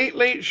 but the Late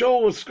Late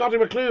Show with Scottie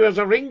McClue has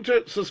a ring to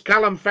it, says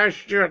Callum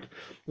Fash Stewart.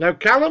 Now,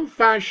 Callum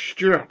Fash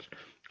Stewart,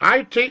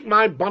 I take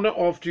my bonnet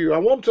off to you. I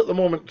won't at the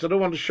moment because I don't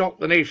want to shock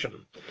the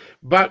nation.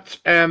 But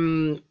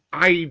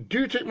I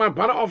do take my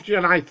bonnet off to you,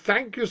 and I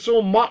thank you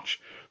so much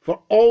for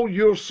all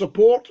your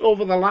support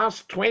over the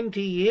last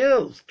 20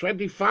 years,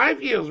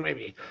 25 years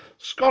maybe.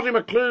 Scottie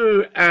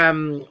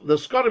McClue, the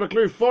Scottie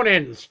McClue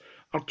phone-ins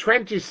are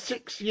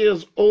 26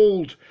 years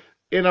old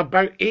in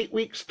about 8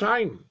 weeks'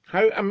 time.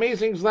 How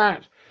amazing is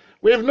that?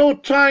 We have no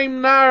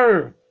time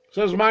now,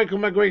 says Michael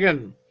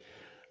McGuigan.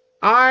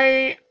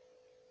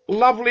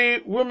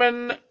 Lovely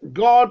woman,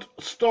 God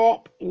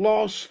stop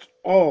lost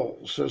all,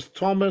 says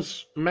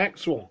Thomas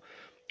Maxwell.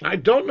 I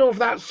don't know if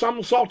that's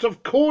some sort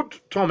of code,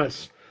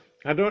 Thomas.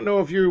 I don't know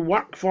if you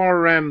work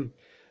for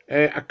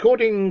a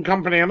coding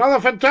company. Another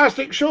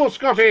fantastic show,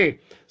 Scotty,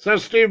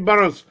 says Steve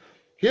Burrows.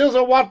 Here's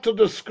a word to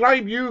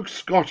describe you,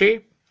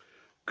 Scotty.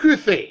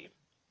 Couthy.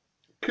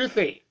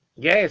 Couthy.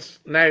 Yes.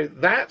 Now,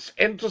 that's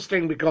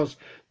interesting because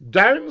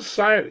down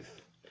south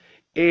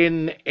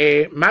in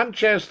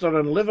Manchester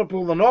and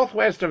Liverpool, the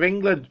northwest of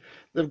England,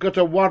 they've got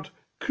a word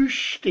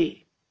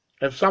cushy.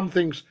 If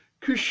something's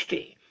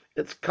cushy,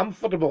 it's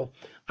comfortable.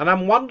 And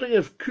I'm wondering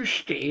if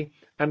cushy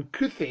and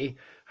couthy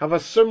have a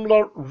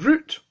similar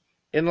root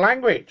in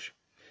language.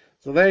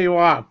 So there you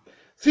are.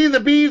 See, the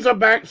bees are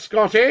back,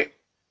 Scotty.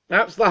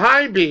 That's the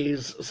high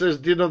bees, says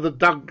Dino the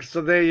Dug.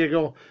 So there you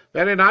go.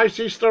 Very nice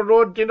Easter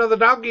Road, Dino the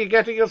Dug. You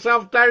getting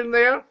yourself down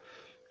there?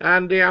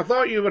 And I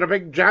thought you were a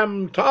big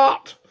jam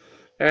tart.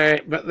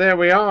 But there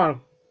we are.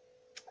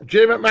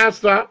 Jay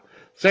McMaster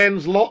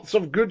sends lots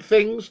of good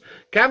things.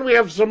 Can we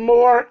have some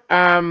more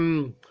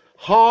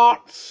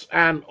hearts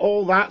and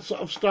all that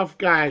sort of stuff,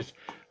 guys?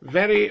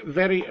 Very,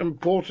 very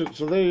important.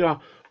 So there you are.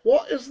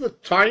 What is the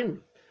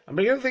time? I'm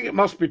beginning to think it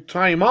must be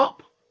time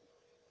up.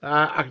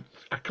 I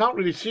can't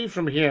really see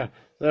from here.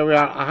 There we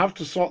are. I have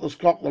to sort this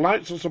clock. The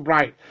lights are so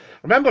bright.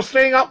 Remember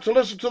staying up to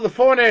listen to the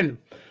phone in.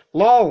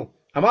 Lol.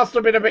 I must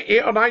have been about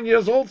 8 or 9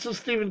 years old, says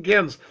Stephen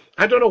Cairns.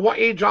 I don't know, what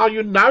age are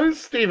you now,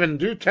 Stephen?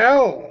 Do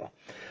tell.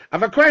 I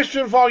have a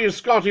question for you,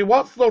 Scotty.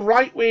 What's the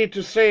right way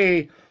to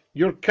say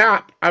your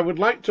cap? I would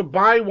like to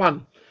buy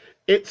one.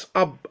 It's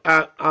a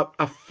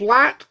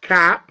flat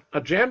cap,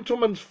 a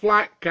gentleman's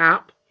flat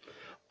cap,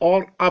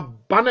 or a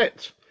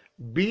bunnet.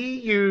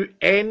 B-U-N-N-E.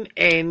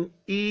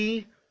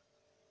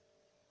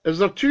 Is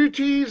there 2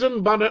 T's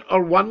in bunnet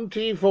or 1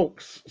 T,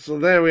 folks? So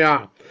there we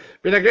are.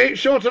 Been a great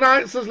show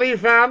tonight, says Lee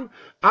Fern.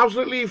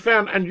 Absolute Lee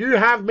Fern. And you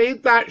have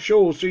made that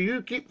show, so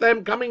you keep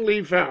them coming,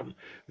 Lee Fern.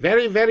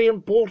 Very, very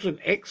important.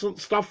 Excellent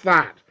stuff,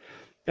 that.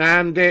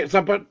 And it's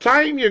about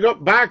time you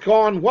got back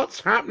on.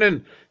 What's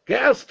happening?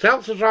 Guess, tell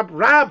us,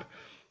 Rab,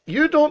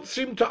 you don't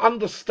seem to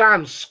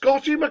understand.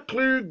 Scottie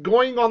McClue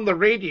going on the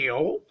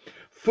radio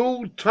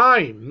full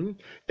time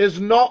is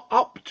not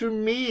up to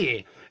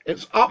me.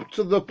 It's up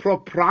to the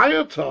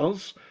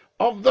proprietors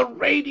of the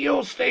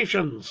radio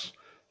stations.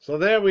 So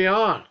there we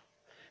are.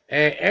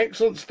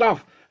 Excellent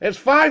stuff. It's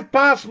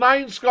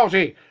 9:05,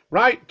 Scotty.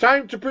 Right,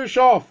 time to push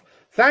off.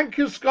 Thank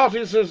you,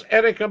 Scotty, says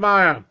Erica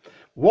Meyer.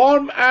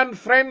 Warm and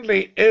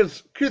friendly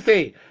is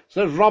Kuthi,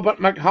 says Robert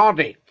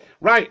McHardy.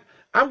 Right,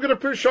 I'm going to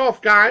push off,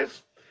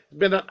 guys. It's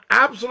been an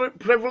absolute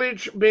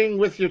privilege being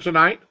with you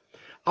tonight.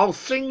 I'll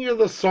sing you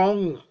the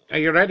song. Are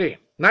you ready?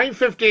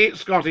 9:58,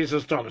 Scotty,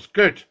 says Thomas.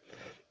 Good.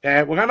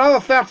 We've got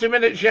another 30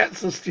 minutes yet,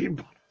 says Steve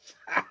Bonus.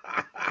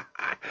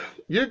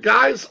 You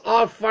guys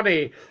are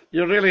funny.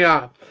 You really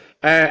are.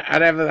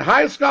 And everything.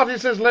 Hi, Scotty,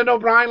 says Lynn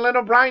O'Brien. Lynn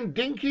O'Brien,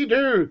 dinky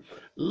do.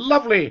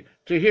 Lovely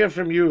to hear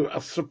from you.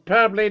 A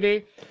superb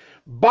lady.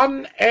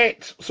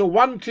 Bun-et, so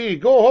 1 T.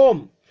 Go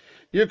home.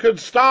 You could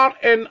start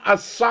in a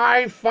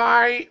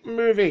sci-fi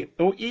movie.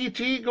 Oh,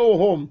 E.T., go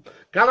home.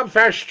 Callum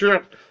Fash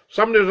Stewart.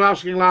 Somebody was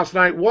asking last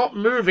night, what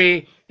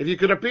movie, if you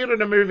could appear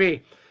in a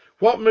movie,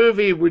 what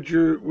movie would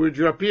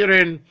you appear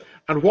in,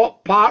 and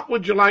what part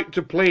would you like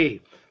to play?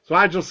 So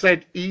I just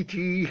said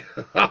E.T.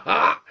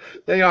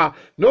 There you are.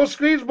 No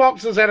squeeze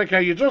boxes,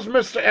 Erica. You just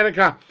missed it,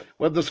 Erica,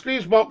 with the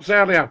squeeze box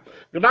earlier.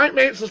 Good night,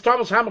 mates, says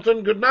Thomas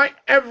Hamilton. Good night,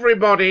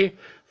 everybody.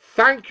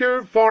 Thank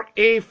you for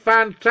a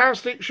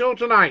fantastic show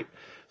tonight.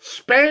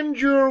 Spend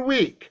your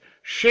week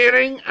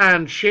sharing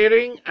and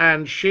sharing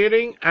and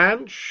sharing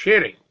and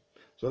sharing.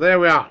 So there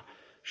we are.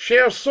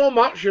 Share so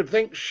much you'd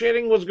think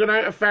sharing was going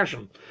out of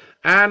fashion.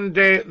 And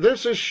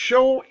this is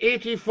show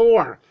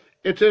 84.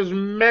 It is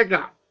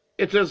mega.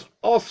 It is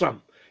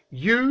awesome.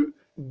 You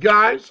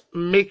guys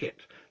make it.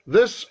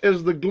 This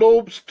is the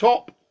Globe's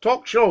top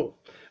talk show.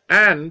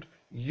 And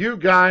you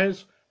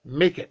guys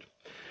make it.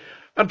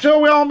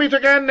 Until we all meet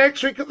again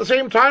next week at the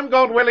same time,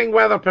 God willing,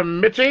 weather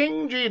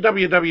permitting,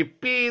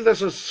 GWWP,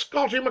 this is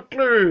Scottie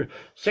McClue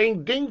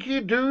saying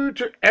dinky do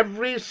to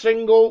every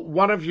single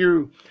one of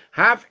you.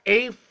 Have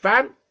a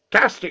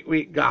fantastic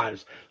week,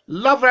 guys.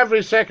 Love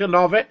every second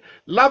of it.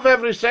 Love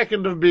every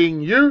second of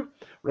being you.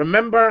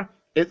 Remember,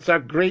 it's a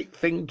great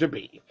thing to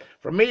be.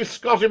 From me,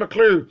 Scottie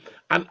McClue,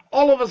 and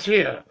all of us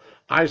here,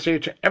 I say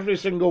to every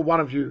single one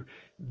of you,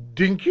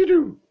 dinky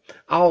do.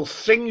 I'll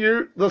sing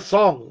you the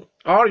song.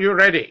 Are you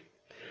ready?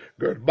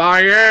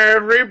 Goodbye,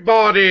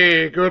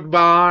 everybody,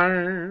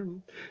 goodbye.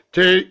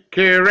 Take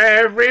care,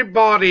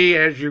 everybody,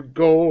 as you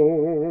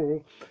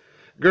go.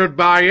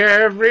 Goodbye,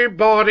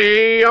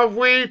 everybody, of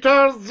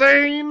waiters,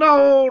 saying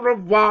au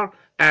revoir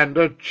and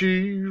a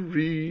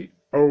cheerio.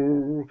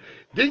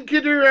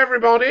 Dinky-do,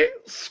 everybody.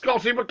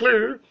 Scottie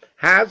McClue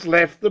has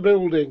left the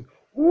building.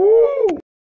 Woo!